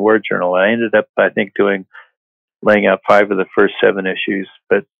layouts on War Journal. I ended up, I think, laying out 5 of the first 7 issues.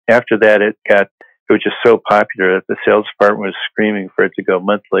 But after that, it was just so popular that the sales department was screaming for it to go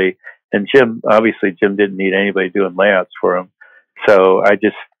monthly. And Jim didn't need anybody doing layouts for him. So I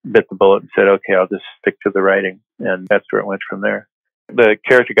just bit the bullet and said, okay, I'll just stick to the writing. And that's where it went from there. The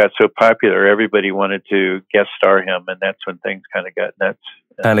character got so popular, everybody wanted to guest star him. And that's when things kind of got nuts.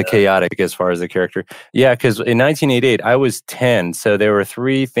 Kind of chaotic as far as the character. Yeah, because in 1988, I was 10. So there were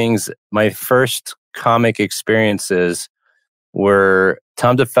 3 things. My first comic experiences were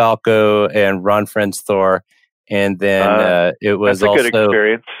Tom DeFalco and Ron Friend's Thor. And then it was that's a also good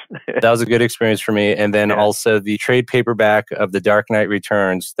experience. That was a good experience for me. And then also the trade paperback of The Dark Knight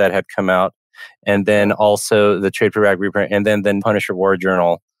Returns that had come out. And then also the trade paperback reprint. And then Punisher War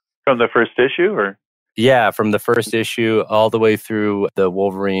Journal. From the first issue, or? Yeah, from the first issue all the way through the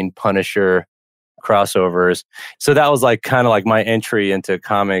Wolverine Punisher crossovers. So that was kind of like my entry into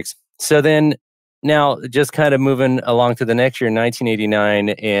comics. So then now just kind of moving along to the next year, 1989,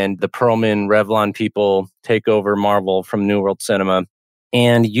 and the Perlman Revlon people take over Marvel from New World Cinema.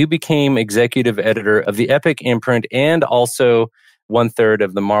 And you became executive editor of the Epic imprint and also 1/3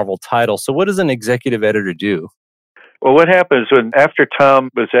 of the Marvel title. So what does an executive editor do? Well, what happens after Tom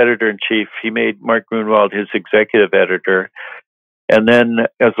was editor-in-chief, he made Mark Gruenwald his executive editor. And then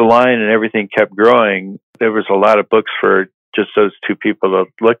as the line and everything kept growing, there was a lot of books for just those 2 people to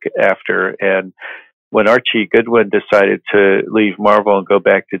look after. And when Archie Goodwin decided to leave Marvel and go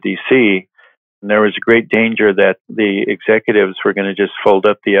back to DC, there was a great danger that the executives were going to just fold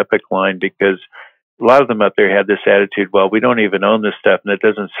up the Epic line, because a lot of them up there had this attitude, well, we don't even own this stuff, and it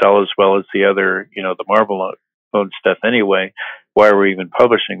doesn't sell as well as the other, the Marvel owned stuff anyway. Why are we even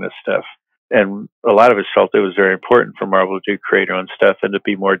publishing this stuff? And a lot of us felt it was very important for Marvel to create their own stuff and to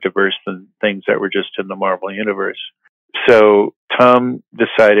be more diverse than things that were just in the Marvel universe. So Tom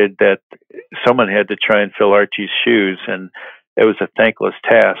decided that someone had to try and fill Archie's shoes, and it was a thankless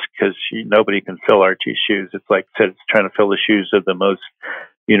task because nobody can fill Archie's shoes. It's like I said, it's trying to fill the shoes of the most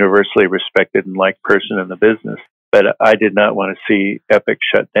universally respected and liked person in the business. But I did not want to see Epic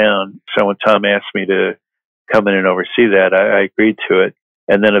shut down. So when Tom asked me to come in and oversee that, I agreed to it.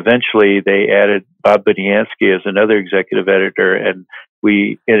 And then eventually they added Bob Budiansky as another executive editor, and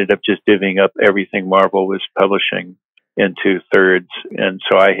we ended up just divvying up everything Marvel was publishing into thirds. And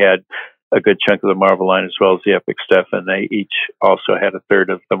so I had a good chunk of the Marvel line as well as the Epic stuff, and they each also had a third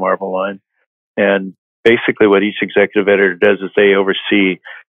of the Marvel line. And basically what each executive editor does is they oversee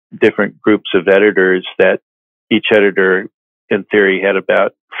different groups of editors that each editor, in theory, had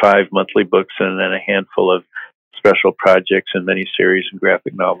about 5 monthly books and then a handful of special projects and miniseries and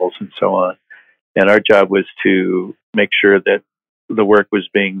graphic novels and so on. And our job was to make sure that the work was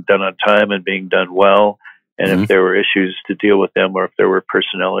being done on time and being done well. And if there were issues, to deal with them, or if there were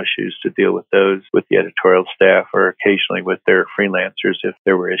personnel issues, to deal with those with the editorial staff, or occasionally with their freelancers if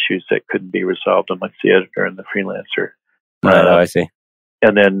there were issues that couldn't be resolved amongst the editor and the freelancer. I see.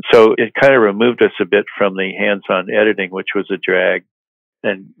 And then, so it kind of removed us a bit from the hands-on editing, which was a drag,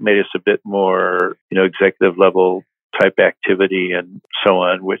 and made us a bit more, executive level type activity and so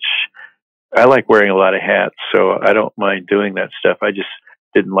on, which I like wearing a lot of hats, so I don't mind doing that stuff. I just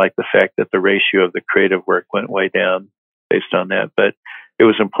didn't like the fact that the ratio of the creative work went way down based on that, but it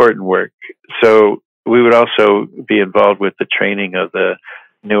was important work. So we would also be involved with the training of the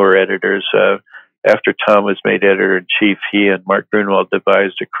newer editors. After Tom was made editor-in-chief, he and Mark Gruenwald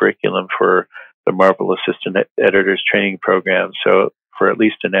devised a curriculum for the Marvel Assistant Editors Training Program. So for at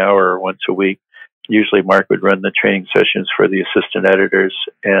least an hour once a week, usually Mark would run the training sessions for the assistant editors,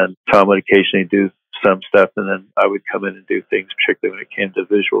 and Tom would occasionally do some stuff, and then I would come in and do things, particularly when it came to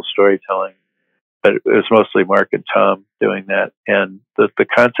visual storytelling. But it was mostly Mark and Tom doing that. And the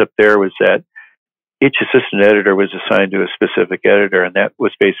concept there was that each assistant editor was assigned to a specific editor, and that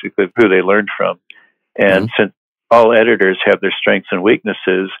was basically who they learned from. And since all editors have their strengths and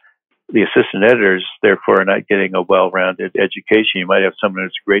weaknesses, the assistant editors, therefore, are not getting a well-rounded education. You might have someone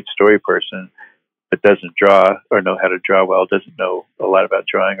who's a great story person, but doesn't draw or know how to draw well, doesn't know a lot about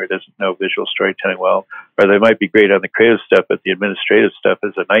drawing, or doesn't know visual storytelling well, or they might be great on the creative stuff, but the administrative stuff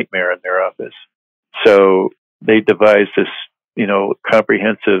is a nightmare in their office. So they devised this,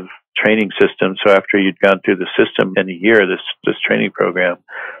 comprehensive training system. So after you'd gone through the system in a year, this training program,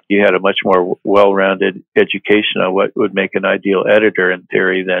 you had a much more well-rounded education on what would make an ideal editor in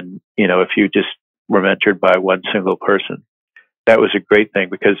theory than, if you just were mentored by one single person. That was a great thing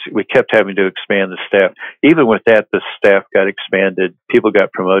because we kept having to expand the staff. Even with that, the staff got expanded. People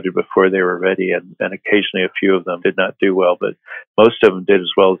got promoted before they were ready, and occasionally a few of them did not do well, but most of them did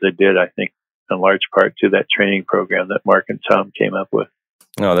as well as they did, I think, in large part to that training program that Mark and Tom came up with.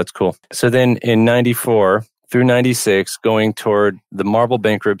 Oh, that's cool. So then in 94 through 96, going toward the Marvel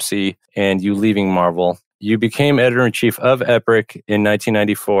bankruptcy and you leaving Marvel, you became editor-in-chief of Epic in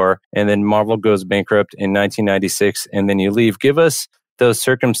 1994, and then Marvel goes bankrupt in 1996, and then you leave. Give us those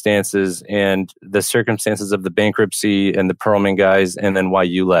circumstances and the circumstances of the bankruptcy and the Perlman guys, and then why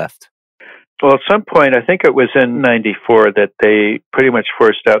you left. Well, at some point, I think it was in 94, that they pretty much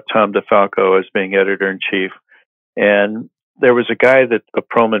forced out Tom DeFalco as being editor-in-chief. And there was a guy that the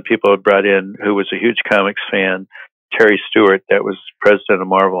Perlman people had brought in who was a huge comics fan, Terry Stewart, that was president of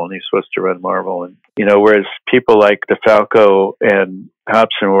Marvel, and he's supposed to run Marvel. And, whereas people like DeFalco and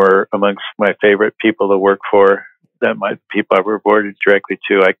Hobson were amongst my favorite people to work for, people I reported directly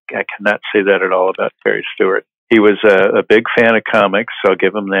to, I cannot say that at all about Terry Stewart. He was a big fan of comics, so I'll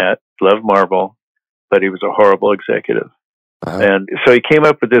give him that. Loved Marvel, but he was a horrible executive. And so he came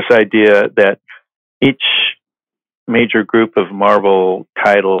up with this idea that each major group of Marvel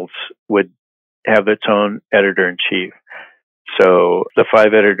titles would have its own editor-in-chief. So the 5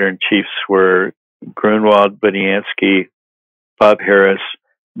 editor-in-chiefs were Gruenwald, Budiansky, Bob Harris,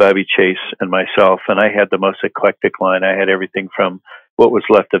 Bobby Chase, and myself. And I had the most eclectic line. I had everything from what was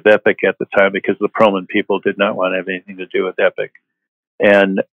left of Epic at the time, because the Perlman people did not want to have anything to do with Epic.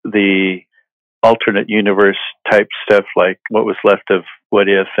 And the alternate universe type stuff, like what was left of What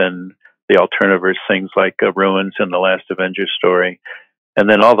If, and the alternative things like Ruins and the Last Avengers story. And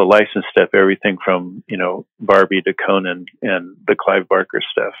then all the licensed stuff, everything from, Barbie to Conan and the Clive Barker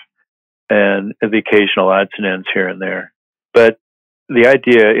stuff, and the occasional odds and ends here and there. But the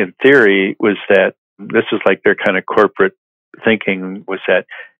idea in theory was that this is like their kind of corporate thinking, was that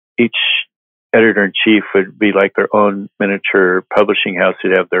each editor-in-chief would be like their own miniature publishing house.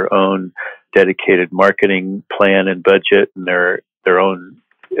 They'd have their own dedicated marketing plan and budget and their own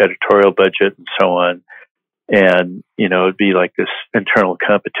editorial budget and so on. And, it'd be like this internal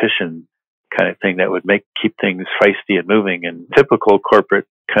competition kind of thing that would keep things feisty and moving, and typical corporate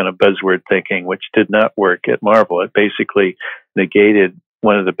kind of buzzword thinking, which did not work at Marvel. It basically negated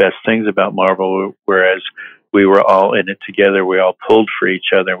one of the best things about Marvel, whereas we were all in it together. We all pulled for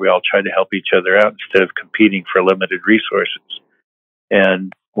each other. We all tried to help each other out instead of competing for limited resources.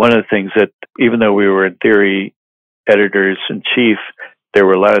 And one of the things that, even though we were in theory editors-in-chief, there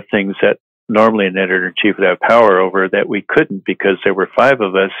were a lot of things that normally an editor-in-chief would have power over that we couldn't, because there were 5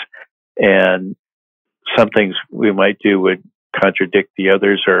 of us, and some things we might do would contradict the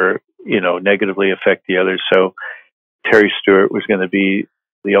others or, negatively affect the others. So Terry Stewart was going to be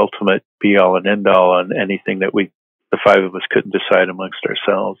the ultimate be-all and end-all on anything that the 5 of us couldn't decide amongst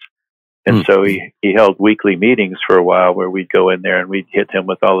ourselves. And so he held weekly meetings for a while where we'd go in there and we'd hit him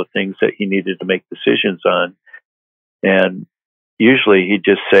with all the things that he needed to make decisions on. And usually he'd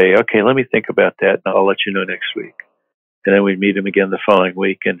just say, okay, let me think about that, and I'll let you know next week. And then we'd meet him again the following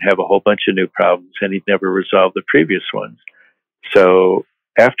week and have a whole bunch of new problems, and he'd never resolved the previous ones. So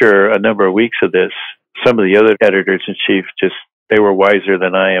after a number of weeks of this, some of the other editors-in-chief they were wiser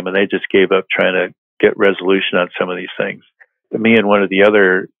than I am, and they just gave up trying to get resolution on some of these things. Me and one of the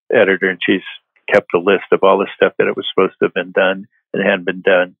other editor-in-chiefs kept a list of all the stuff that it was supposed to have been done and hadn't been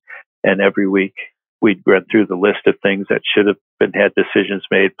done. And every week we'd run through the list of things that should have had decisions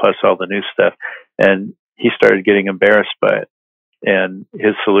made, plus all the new stuff. And he started getting embarrassed by it. And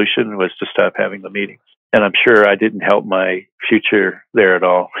his solution was to stop having the meetings. And I'm sure I didn't help my future there at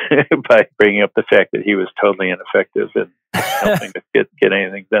all by bringing up the fact that he was totally ineffective in helping to get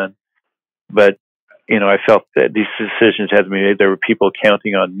anything done. But, I felt that these decisions had to be made. There were people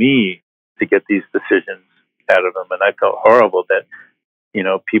counting on me to get these decisions out of them. And I felt horrible that,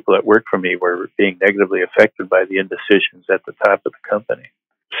 people that worked for me were being negatively affected by the indecisions at the top of the company.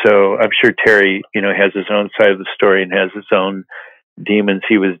 So I'm sure Terry, has his own side of the story and has his own demons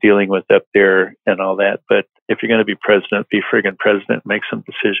he was dealing with up there and all that. But if you're going to be president, be friggin' president, make some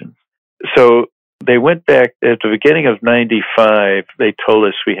decisions. So they went back at the beginning of 95. They told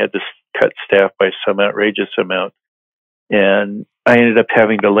us we had to cut staff by some outrageous amount. And I ended up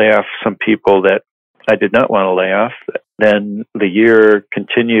having to lay off some people that I did not want to lay off. Then the year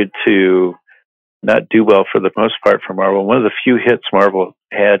continued to not do well for the most part for Marvel. One of the few hits Marvel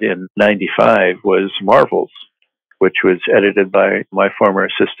had in 95 was Marvels, which was edited by my former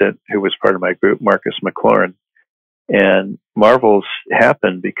assistant, who was part of my group, Marcus McLaurin. And Marvels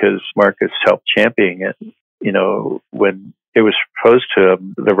happened because Marcus helped champion it. When it was proposed to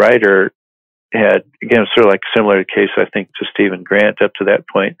him, the writer had, again, sort of like similar case, I think, to Stephen Grant up to that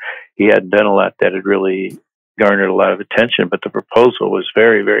point. He hadn't done a lot that had really garnered a lot of attention, but the proposal was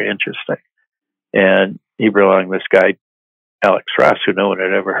very, very interesting. And he brought along this guy, Alex Ross, who no one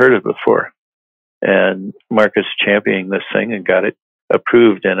had ever heard of before. And Marcus championing this thing and got it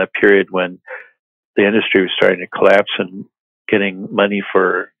approved in a period when the industry was starting to collapse, and getting money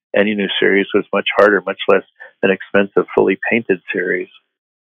for any new series was much harder, much less an expensive, fully painted series.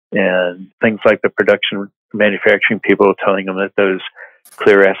 And things like the production manufacturing people telling them that those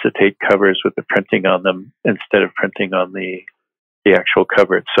clear acetate covers with the printing on them instead of printing on the actual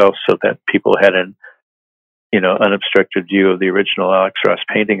cover itself, so that people had an unobstructed view of the original Alex Ross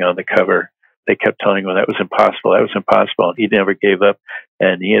painting on the cover. They kept telling him that was impossible. That was impossible. He never gave up,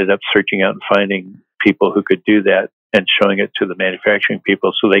 and he ended up searching out and finding people who could do that and showing it to the manufacturing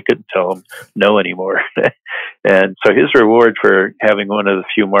people so they couldn't tell him no anymore. And so his reward for having one of the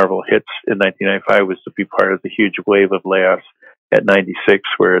few Marvel hits in 1995 was to be part of the huge wave of layoffs at 96,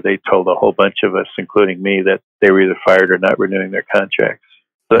 where they told a whole bunch of us, including me, that they were either fired or not renewing their contracts.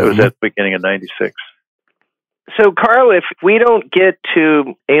 So that was at the beginning of 96. So, Carl, if we don't get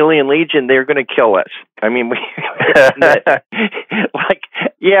to Alien Legion, they're going to kill us. I mean, we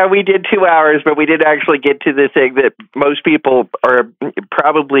did 2 hours, but we didn't actually get to the thing that most people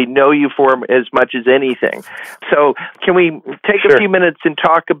probably know you for as much as anything. So, can we take a few minutes and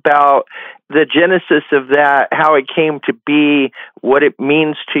talk about the genesis of that, how it came to be, what it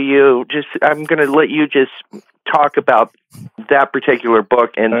means to you? I'm going to let you just talk about that particular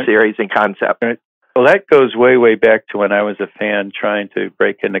book and series and concept. Right. Well, that goes way, way back to when I was a fan trying to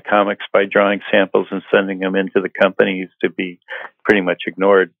break into comics by drawing samples and sending them into the companies to be pretty much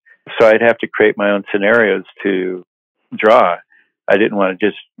ignored. So I'd have to create my own scenarios to draw. I didn't want to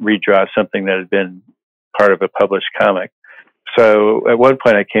just redraw something that had been part of a published comic. So at one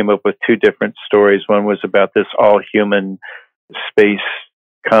point I came up with 2 different stories. One was about this all-human space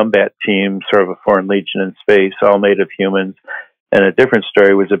combat team, sort of a foreign legion in space, all made of humans. And a different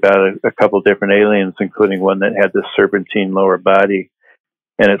story was about a couple different aliens, including one that had this serpentine lower body.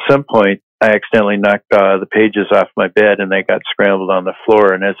 And at some point, I accidentally knocked the pages off my bed, and they got scrambled on the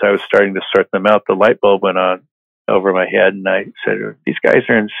floor. And as I was starting to sort them out, the light bulb went on over my head, and I said, these guys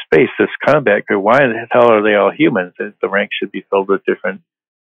are in space, this combat crew. Why the hell are they all humans? The ranks should be filled with different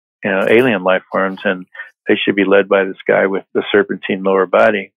alien life forms, and they should be led by this guy with the serpentine lower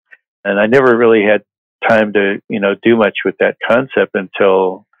body. And I never really had time to, do much with that concept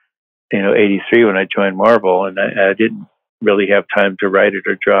until, 83 when I joined Marvel, and I didn't really have time to write it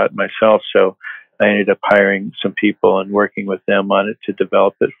or draw it myself. So I ended up hiring some people and working with them on it to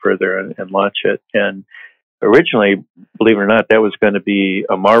develop it further and launch it. And originally, believe it or not, that was going to be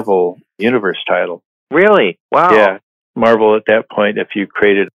a Marvel Universe title. Really? Wow. Yeah. Marvel at that point, if you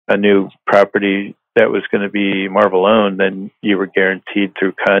created a new property that was going to be Marvel owned, then you were guaranteed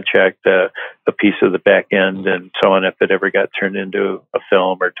through contract a piece of the back end and so on if it ever got turned into a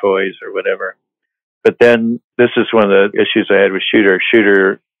film or toys or whatever. But then this is one of the issues I had with Shooter.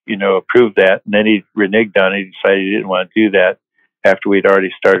 Shooter, approved that, and then he reneged on it. He decided he didn't want to do that after we'd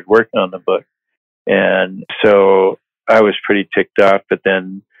already started working on the book. And so I was pretty ticked off, but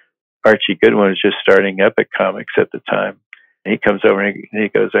then Archie Goodwin was just starting Epic Comics at the time. And he comes over and he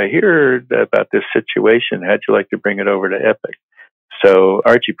goes, I heard about this situation. How'd you like to bring it over to Epic? So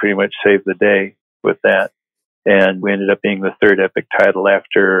Archie pretty much saved the day with that. And we ended up being the third Epic title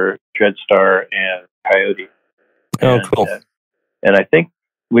after Dreadstar and Coyote. Oh, cool. And I think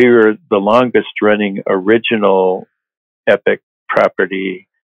we were the longest running original Epic property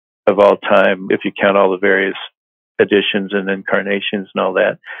of all time, if you count all the various editions and incarnations and all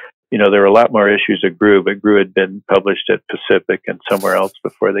that. There were a lot more issues of Gru, but Gru had been published at Pacific and somewhere else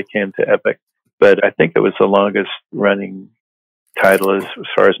before they came to Epic. But I think it was the longest running title as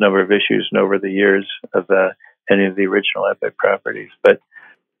far as number of issues and over the years of any of the original Epic properties. But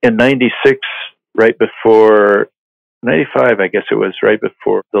in 96, right before 95, I guess it was, right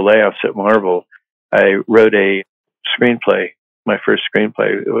before the layoffs at Marvel, I wrote a screenplay, my first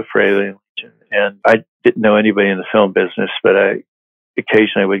screenplay for Alien Legion. And I didn't know anybody in the film business, but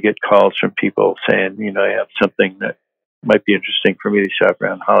occasionally would get calls from people saying, I have something that might be interesting for me to shop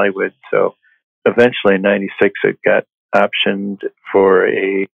around Hollywood. So eventually in 96, it got optioned for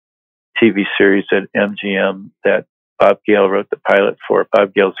a TV series at MGM that Bob Gale wrote the pilot for.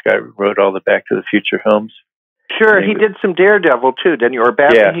 Bob Gale's guy wrote all the Back to the Future films. Sure, he did some Daredevil too, didn't you? Or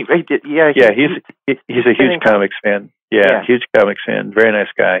Batman? Yeah, he did. He's a huge comics fan. Yeah, huge comics fan. Very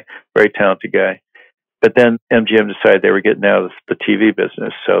nice guy. Very talented guy. But then MGM decided they were getting out of the TV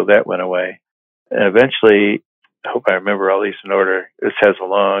business, so that went away. And eventually, I hope I remember all these in order. This has a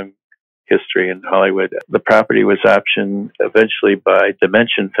long history in Hollywood. The property was optioned eventually by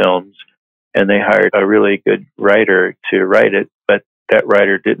Dimension Films, and they hired a really good writer to write it, but that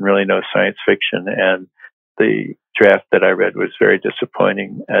writer didn't really know science fiction, and the draft that I read was very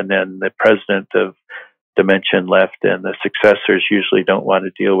disappointing. And then the president of Dimension left, and the successors usually don't want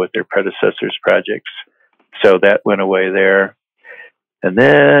to deal with their predecessors' projects. So that went away there. And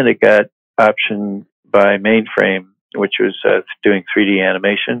then it got optioned by Mainframe, which was doing 3D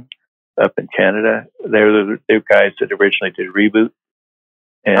animation up in Canada. They were the guys that originally did Reboot,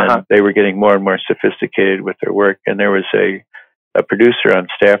 and they were getting more and more sophisticated with their work. And there was a producer on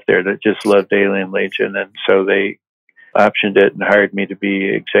staff there that just loved Alien Legion, and so they optioned it and hired me to be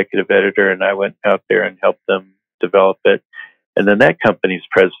executive editor, and I went out there and helped them develop it. And then that company's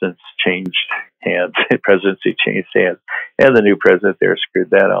presidency changed hands, and the new president there screwed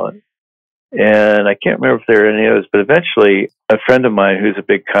that on. And I can't remember if there were any others, but eventually a friend of mine who's a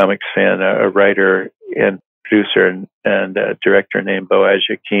big comics fan, a writer and producer and a director named Boaz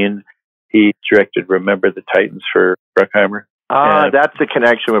Yakin, he directed Remember the Titans for Bruckheimer. That's the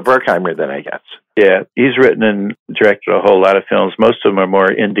connection with Bruckheimer then, I guess. Yeah, he's written and directed a whole lot of films. Most of them are more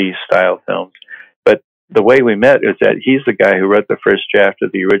indie-style films. But the way we met is that he's the guy who wrote the first draft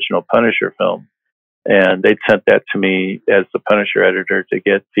of the original Punisher film. And they'd sent that to me as the Punisher editor to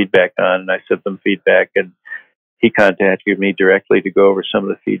get feedback on, and I sent them feedback, and he contacted me directly to go over some of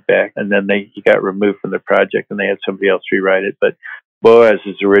the feedback. And then he got removed from the project, and they had somebody else rewrite it. But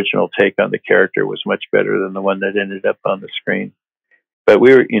Boaz's original take on the character was much better than the one that ended up on the screen. But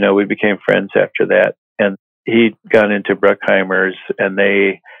we became friends after that. And he'd gone into Bruckheimer's, and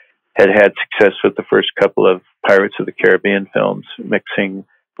they had success with the first couple of Pirates of the Caribbean films, mixing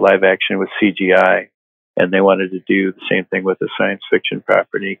live action with CGI. And they wanted to do the same thing with a science fiction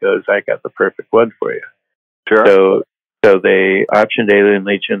property. He goes, I got the perfect one for you. Sure. So they optioned Alien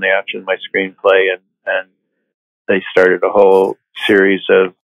Legion, they optioned my screenplay, and they started a whole series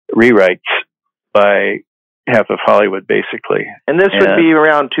of rewrites by half of Hollywood, basically. And this would be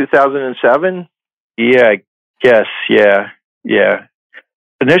around 2007? Yeah, I guess, yeah.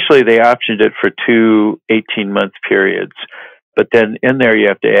 Initially, they optioned it for 2 18-month periods, but then in there you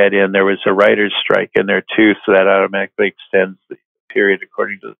have to add in there was a writer's strike in there too, so that automatically extends the period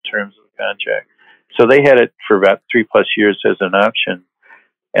according to the terms of the contract. So they had it for about 3+ years as an option,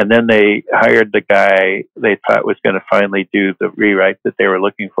 and then they hired the guy they thought was going to finally do the rewrite that they were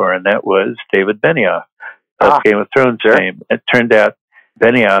looking for, and that was David Benioff of Game of Thrones fame. It turned out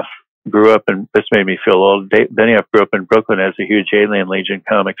Benioff grew up in, this made me feel old, Benioff grew up in Brooklyn as a huge Alien Legion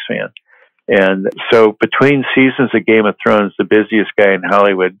comics fan. And so between seasons of Game of Thrones, the busiest guy in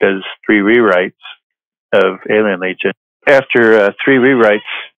Hollywood does 3 rewrites of Alien Legion. After 3 rewrites,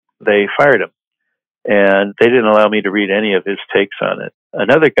 they fired him. And they didn't allow me to read any of his takes on it.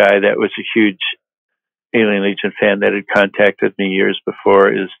 Another guy that was a huge Alien Legion fan that had contacted me years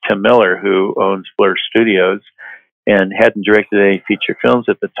before is Tim Miller, who owns Blur Studios and hadn't directed any feature films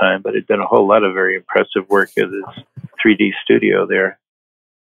at the time, but had done a whole lot of very impressive work at his 3D studio there.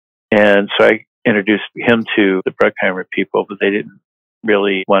 And so I introduced him to the Bruckheimer people, but they didn't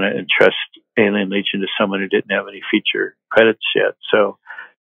really want to entrust Alien Legion to someone who didn't have any feature credits yet. So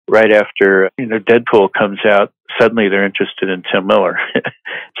right after Deadpool comes out, suddenly they're interested in Tim Miller.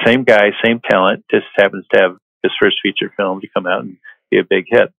 Same guy, same talent, just happens to have his first feature film to come out and be a big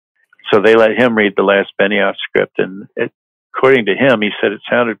hit. So they let him read the last Benioff script, and according to him, he said it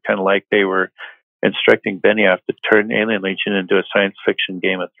sounded kind of like they were instructing Benioff to turn Alien Legion into a science fiction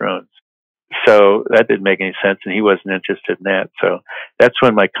Game of Thrones. So that didn't make any sense, and he wasn't interested in that. So that's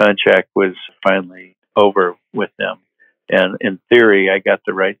when my contract was finally over with them. And in theory, I got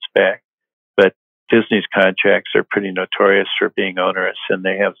the rights back. But Disney's contracts are pretty notorious for being onerous, and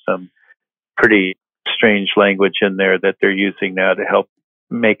they have some pretty strange language in there that they're using now to help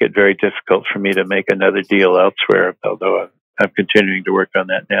make it very difficult for me to make another deal elsewhere, although I'm continuing to work on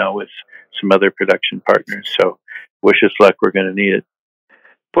that now with some other production partners. So wish us luck. We're going to need it.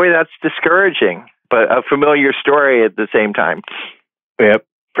 Boy, that's discouraging, but a familiar story at the same time. Yep,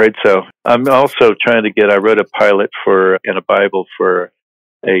 afraid so. I'm also trying to I wrote a pilot and a Bible for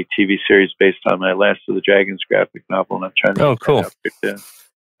a TV series based on my Last of the Dragons graphic novel, and I'm trying to get that out there too.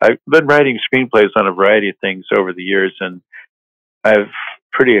 I've been writing screenplays on a variety of things over the years, and I've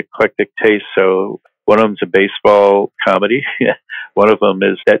pretty eclectic taste. So one of them's a baseball comedy. One of them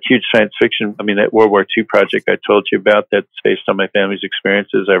is that huge science fiction, that World War II project I told you about that's based on my family's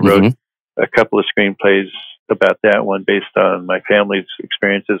experiences. I wrote a couple of screenplays about that, one based on my family's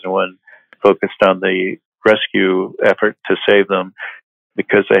experiences and one focused on the rescue effort to save them.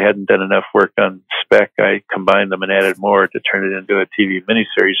 Because I hadn't done enough work on spec, I combined them and added more to turn it into a TV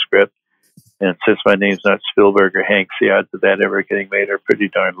miniseries script. And since my name's not Spielberg or Hanks, the odds of that ever getting made are pretty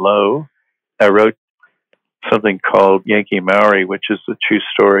darn low. I wrote something called Yankee Maori, which is the true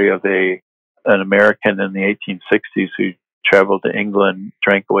story of an American in the 1860s who traveled to England,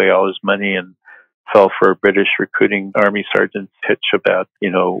 drank away all his money, and fell for a British recruiting army sergeant's pitch about,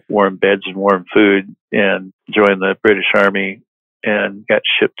 warm beds and warm food, and joined the British Army and got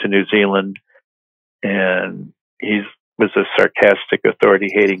shipped to New Zealand. And he was a sarcastic,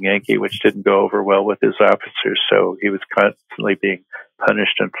 authority-hating Yankee, which didn't go over well with his officers, so he was constantly being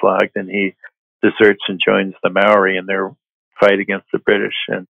punished and flogged, and he deserts and joins the Maori in their fight against the British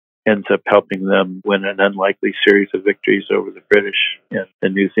and ends up helping them win an unlikely series of victories over the British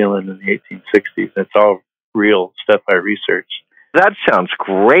in New Zealand in the 1860s. It's all real stuff I researched. That sounds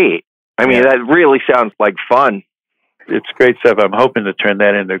great. That really sounds like fun. It's great stuff. I'm hoping to turn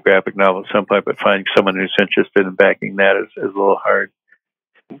that into a graphic novel at some point, but finding someone who's interested in backing that is a little hard.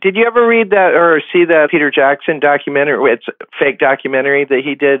 Did you ever read that or see that Peter Jackson documentary? It's a fake documentary that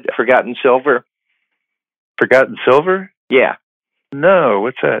he did, Forgotten Silver. Forgotten Silver? Yeah. No,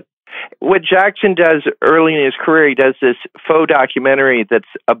 what's that? What Jackson does early in his career, he does this faux documentary that's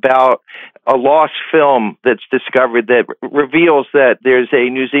about a lost film that's discovered that reveals that there's a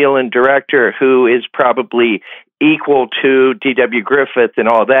New Zealand director who is probably equal to D.W. Griffith and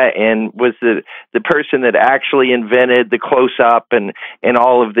all that, and was the person that actually invented the close-up and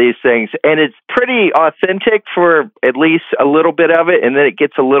all of these things. And it's pretty authentic for at least a little bit of it, and then it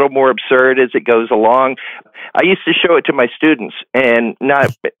gets a little more absurd as it goes along. I used to show it to my students and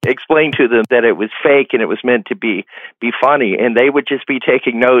not explain to them that it was fake and it was meant to be funny, and they would just be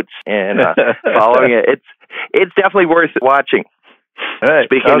taking notes and following it. It's definitely worth watching. All right.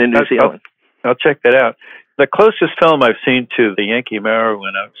 Speaking in New Zealand. I'll check that out. The closest film I've seen to the Yankee Maori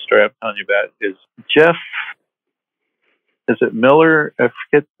one I'm telling you about is Jeff, is it Miller? I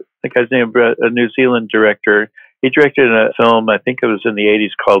forget, I think his name, a New Zealand director. He directed a film, I think it was in the 80s,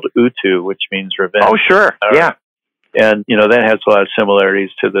 called Utu, which means revenge. Oh, sure. Yeah. And, that has a lot of similarities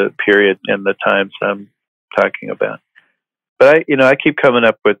to the period and the times I'm talking about. But I keep coming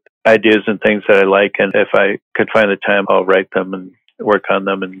up with ideas and things that I like, and if I could find the time, I'll write them and work on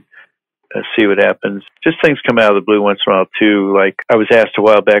them and see what happens. Just things come out of the blue once in a while, too. Like, I was asked a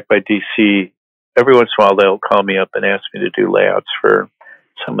while back by DC, every once in a while they'll call me up and ask me to do layouts for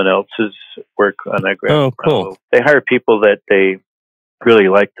someone else's work on that graphic Oh, cool. novel. They hire people that they really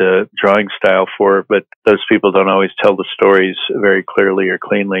like the drawing style for, but those people don't always tell the stories very clearly or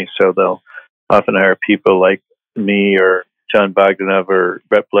cleanly, so they'll often hire people like me or John Bogdanov or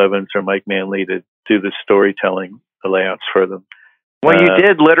Brett Blevins or Mike Manley to do the storytelling, the layouts for them. Well, you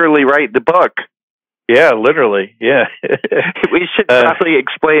did literally write the book. Yeah, literally, yeah. We should probably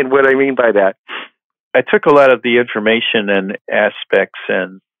explain what I mean by that. I took a lot of the information and aspects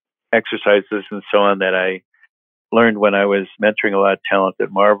and exercises and so on that I learned when I was mentoring a lot of talent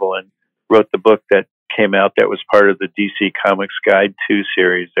at Marvel and wrote the book that came out that was part of the DC Comics Guide 2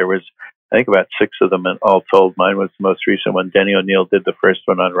 series. There was, I think, about 6 of them, and all told, mine was the most recent one. Denny O'Neil did the first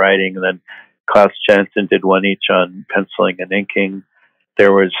one on writing, and then Klaus Jensen did one each on penciling and inking.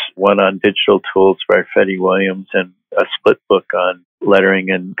 There was one on digital tools by Freddie Williams and a split book on lettering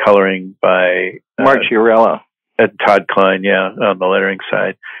and coloring by Mark Gruenwald. Todd Klein, on the lettering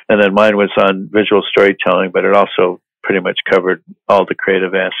side. And then mine was on visual storytelling, but it also pretty much covered all the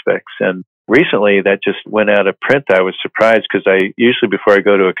creative aspects. And recently that just went out of print. I was surprised because I usually, before I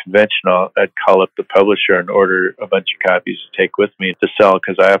go to a convention, I'd call up the publisher and order a bunch of copies to take with me to sell,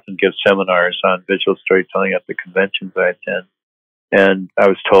 because I often give seminars on visual storytelling at the conventions I attend. And I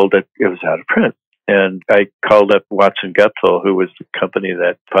was told that it was out of print. And I called up Watson Guptill, who was the company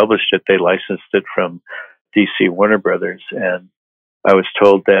that published it. They licensed it from DC Warner Brothers. And I was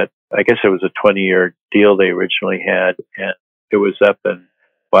told that, I guess it was a 20-year deal they originally had, and it was up, and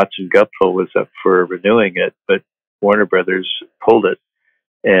Watson Guptill was up for renewing it, but Warner Brothers pulled it.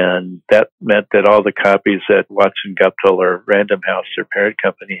 And that meant that all the copies that Watson Guptill or Random House, their parent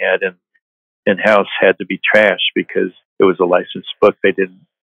company, had in-house had to be trashed because it was a licensed book. They didn't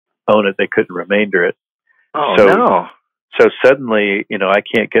own it. They couldn't remainder it. Oh, no. So suddenly, I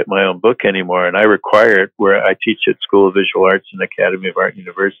can't get my own book anymore, and I require it where I teach at School of Visual Arts and Academy of Art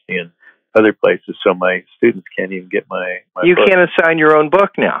University and other places, so my students can't even get my You book. can't assign your own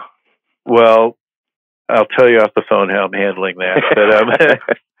book now. Well, I'll tell you off the phone how I'm handling that.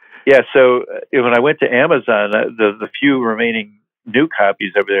 But yeah, so when I went to Amazon, the few remaining new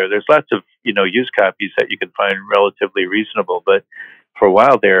copies over there's lots of used copies that you can find relatively reasonable, but for a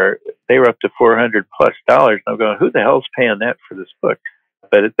while there, they were up to $400+ and I'm going, who the hell's paying that for this book?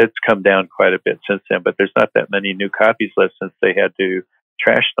 But it's come down quite a bit since then, but there's not that many new copies left since they had to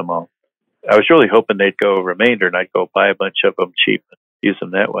trash them all. I was really hoping they'd go remainder and I'd go buy a bunch of them cheap and use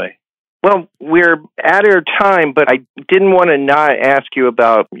them that way. Well, we're at our time, but I didn't want to not ask you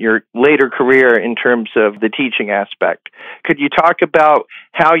about your later career in terms of the teaching aspect. Could you talk about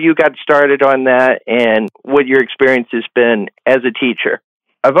how you got started on that and what your experience has been as a teacher?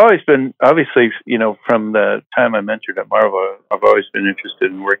 I've always been, obviously, from the time I mentored at Marvel, I've always been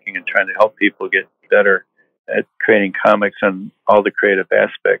interested in working and trying to help people get better at creating comics and all the creative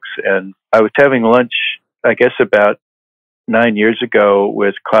aspects. And I was having lunch, I guess, about 9 years ago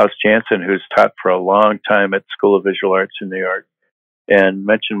with Klaus Janson, who's taught for a long time at School of Visual Arts in New York, and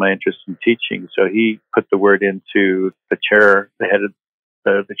mentioned my interest in teaching. So he put the word into the chair, the head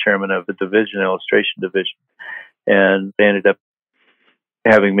of the chairman of the division, illustration division, and they ended up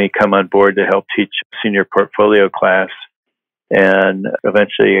having me come on board to help teach a senior portfolio class. And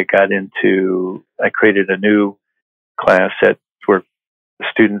eventually I created a new class where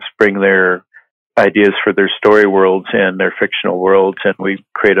students bring their ideas for their story worlds and their fictional worlds, and we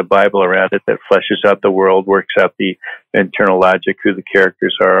create a Bible around it that fleshes out the world, works out the internal logic, who the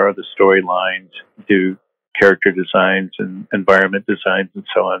characters are, the storylines, do character designs and environment designs and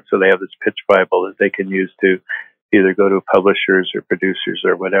so on. So they have this pitch Bible that they can use to either go to publishers or producers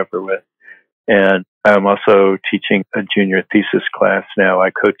or whatever with. And I'm also teaching a junior thesis class now.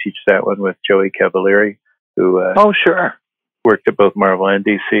 I co-teach that one with Joey Cavalieri, who worked at both Marvel and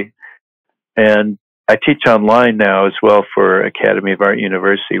DC. And I teach online now as well for Academy of Art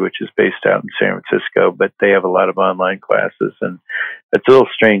University, which is based out in San Francisco, but they have a lot of online classes. And it's a little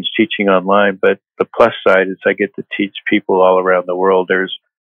strange teaching online, but the plus side is I get to teach people all around the world. There's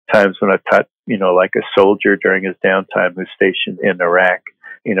times when I've taught, like a soldier during his downtime who's stationed in Iraq,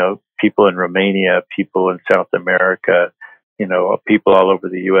 people in Romania, people in South America, people all over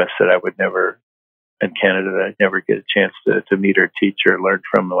the U.S. that I would never, in Canada, that I'd never get a chance to meet or teach or learn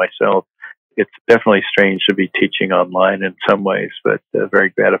from myself. it's definitely strange to be teaching online in some ways, but very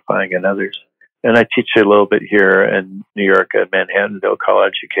gratifying in others. And I teach a little bit here in New York at Manhattanville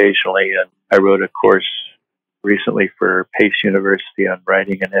College occasionally, and I wrote a course recently for Pace University on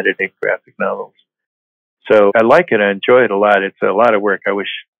writing and editing graphic novels. So I like it. I enjoy it a lot. It's a lot of work. I wish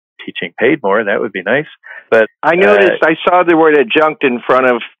teaching paid more. That would be nice. But I noticed, I saw the word adjunct in front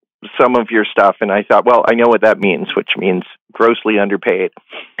of some of your stuff, and I thought, well, I know what that means, which means grossly underpaid.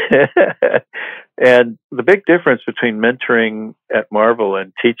 And the big difference between mentoring at Marvel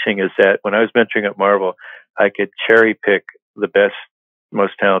and teaching is that when I was mentoring at Marvel, I could cherry pick the best,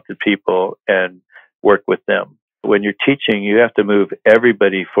 most talented people and work with them. When you're teaching, you have to move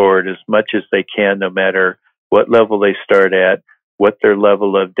everybody forward as much as they can, no matter what level they start at, what their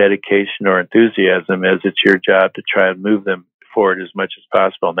level of dedication or enthusiasm is. It's your job to try and move them forward as much as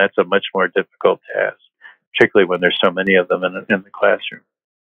possible. And that's a much more difficult task, particularly when there's so many of them in the classroom.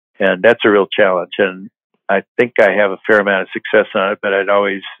 And that's a real challenge. And I think I have a fair amount of success on it, but I'd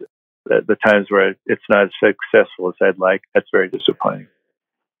always, the times where it's not as successful as I'd like, that's very disappointing.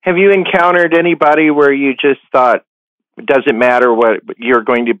 Have you encountered anybody where you just thought, it doesn't matter what you're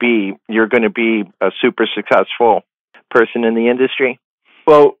going to be a super successful person in the industry?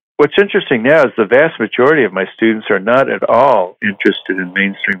 Well, what's interesting now is the vast majority of my students are not at all interested in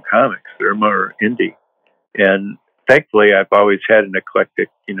mainstream comics. They're more indie. And thankfully, I've always had an eclectic,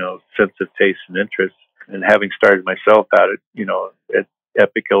 sense of taste and interest. And having started myself out at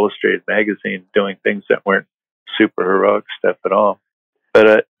Epic Illustrated magazine, doing things that weren't super heroic stuff at all.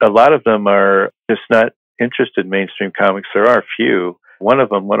 But a lot of them are just not interested in mainstream comics. There are a few. One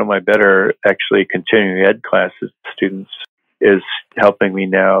of my better actually continuing ed classes students is helping me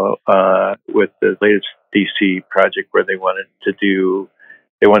now with the latest DC project where they wanted me to do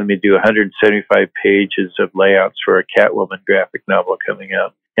 175 pages of layouts for a Catwoman graphic novel coming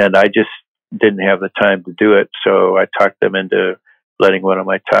out. And I just didn't have the time to do it, so I talked them into letting one of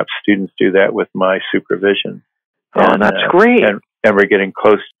my top students do that with my supervision. Oh, and, that's great. And we're getting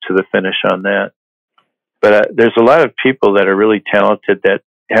close to the finish on that. But there's a lot of people that are really talented that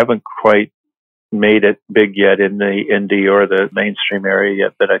haven't quite made it big yet in the indie or the mainstream area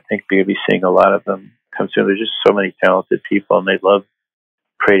yet, but I think we'll be seeing a lot of them come soon. There's just so many talented people, and they love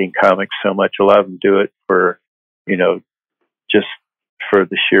creating comics so much. A lot of them do it for, just for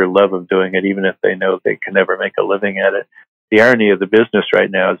the sheer love of doing it, even if they know they can never make a living at it. The irony of the business right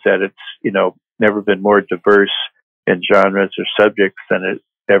now is that it's, never been more diverse in genres or subjects than it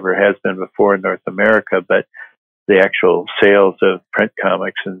ever has been before in North America, but the actual sales of print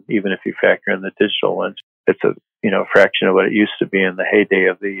comics, and even if you factor in the digital ones, it's a fraction of what it used to be in the heyday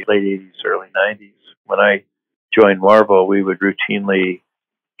of the late 80s, early 90s. When I joined Marvel, we would routinely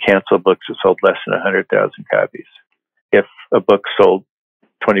cancel books that sold less than 100,000 copies. If a book sold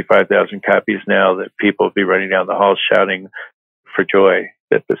 25,000 copies now, that people would be running down the hall shouting for joy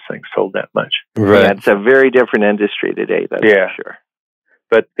that this thing sold that much. Right. Yeah, it's a very different industry today, that's for sure.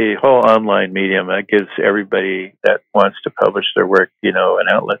 But the whole online medium gives everybody that wants to publish their work, an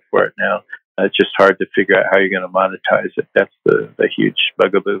outlet for it now. It's just hard to figure out how you're going to monetize it. That's the huge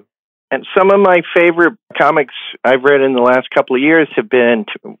bugaboo. And some of my favorite comics I've read in the last couple of years have been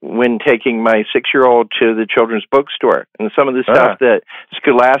when taking my 6-year-old to the children's bookstore. And some of the stuff that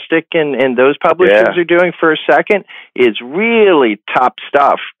Scholastic and those publishers are doing for a second is really top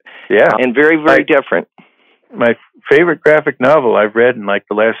stuff. Yeah. And very, very different. My favorite graphic novel I've read in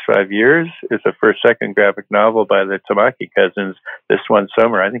the last 5 years is the second graphic novel by the Tamaki cousins, This One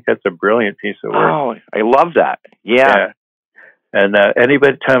Summer. I think that's a brilliant piece of work. Oh, I love that. Yeah. And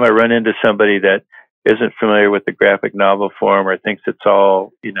time I run into somebody that isn't familiar with the graphic novel form or thinks it's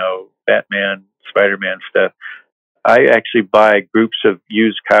all, Batman, Spider-Man stuff, I actually buy groups of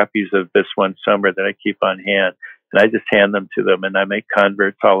used copies of This One Summer that I keep on hand, and I just hand them to them, and I make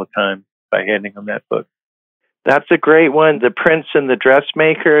converts all the time by handing them that book. That's a great one. The Prince and the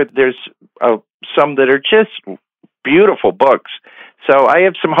Dressmaker, there's some that are just beautiful books. So I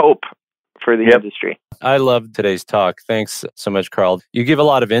have some hope for the industry. I love today's talk. Thanks so much, Carl. You give a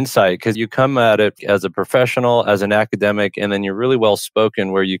lot of insight because you come at it as a professional, as an academic, and then you're really well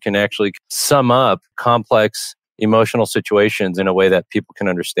spoken where you can actually sum up complex emotional situations in a way that people can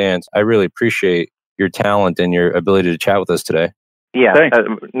understand. I really appreciate your talent and your ability to chat with us today. Yeah,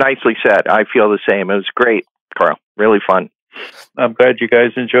 nicely said. I feel the same. It was great, Carl. Really fun. I'm glad you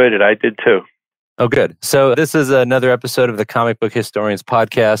guys enjoyed it. I did too. Oh, good. So this is another episode of the Comic Book Historians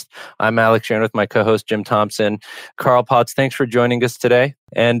podcast. I'm Alex Sharon with my co-host, Jim Thompson. Carl Potts, thanks for joining us today.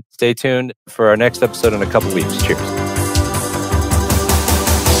 And stay tuned for our next episode in a couple weeks. Cheers.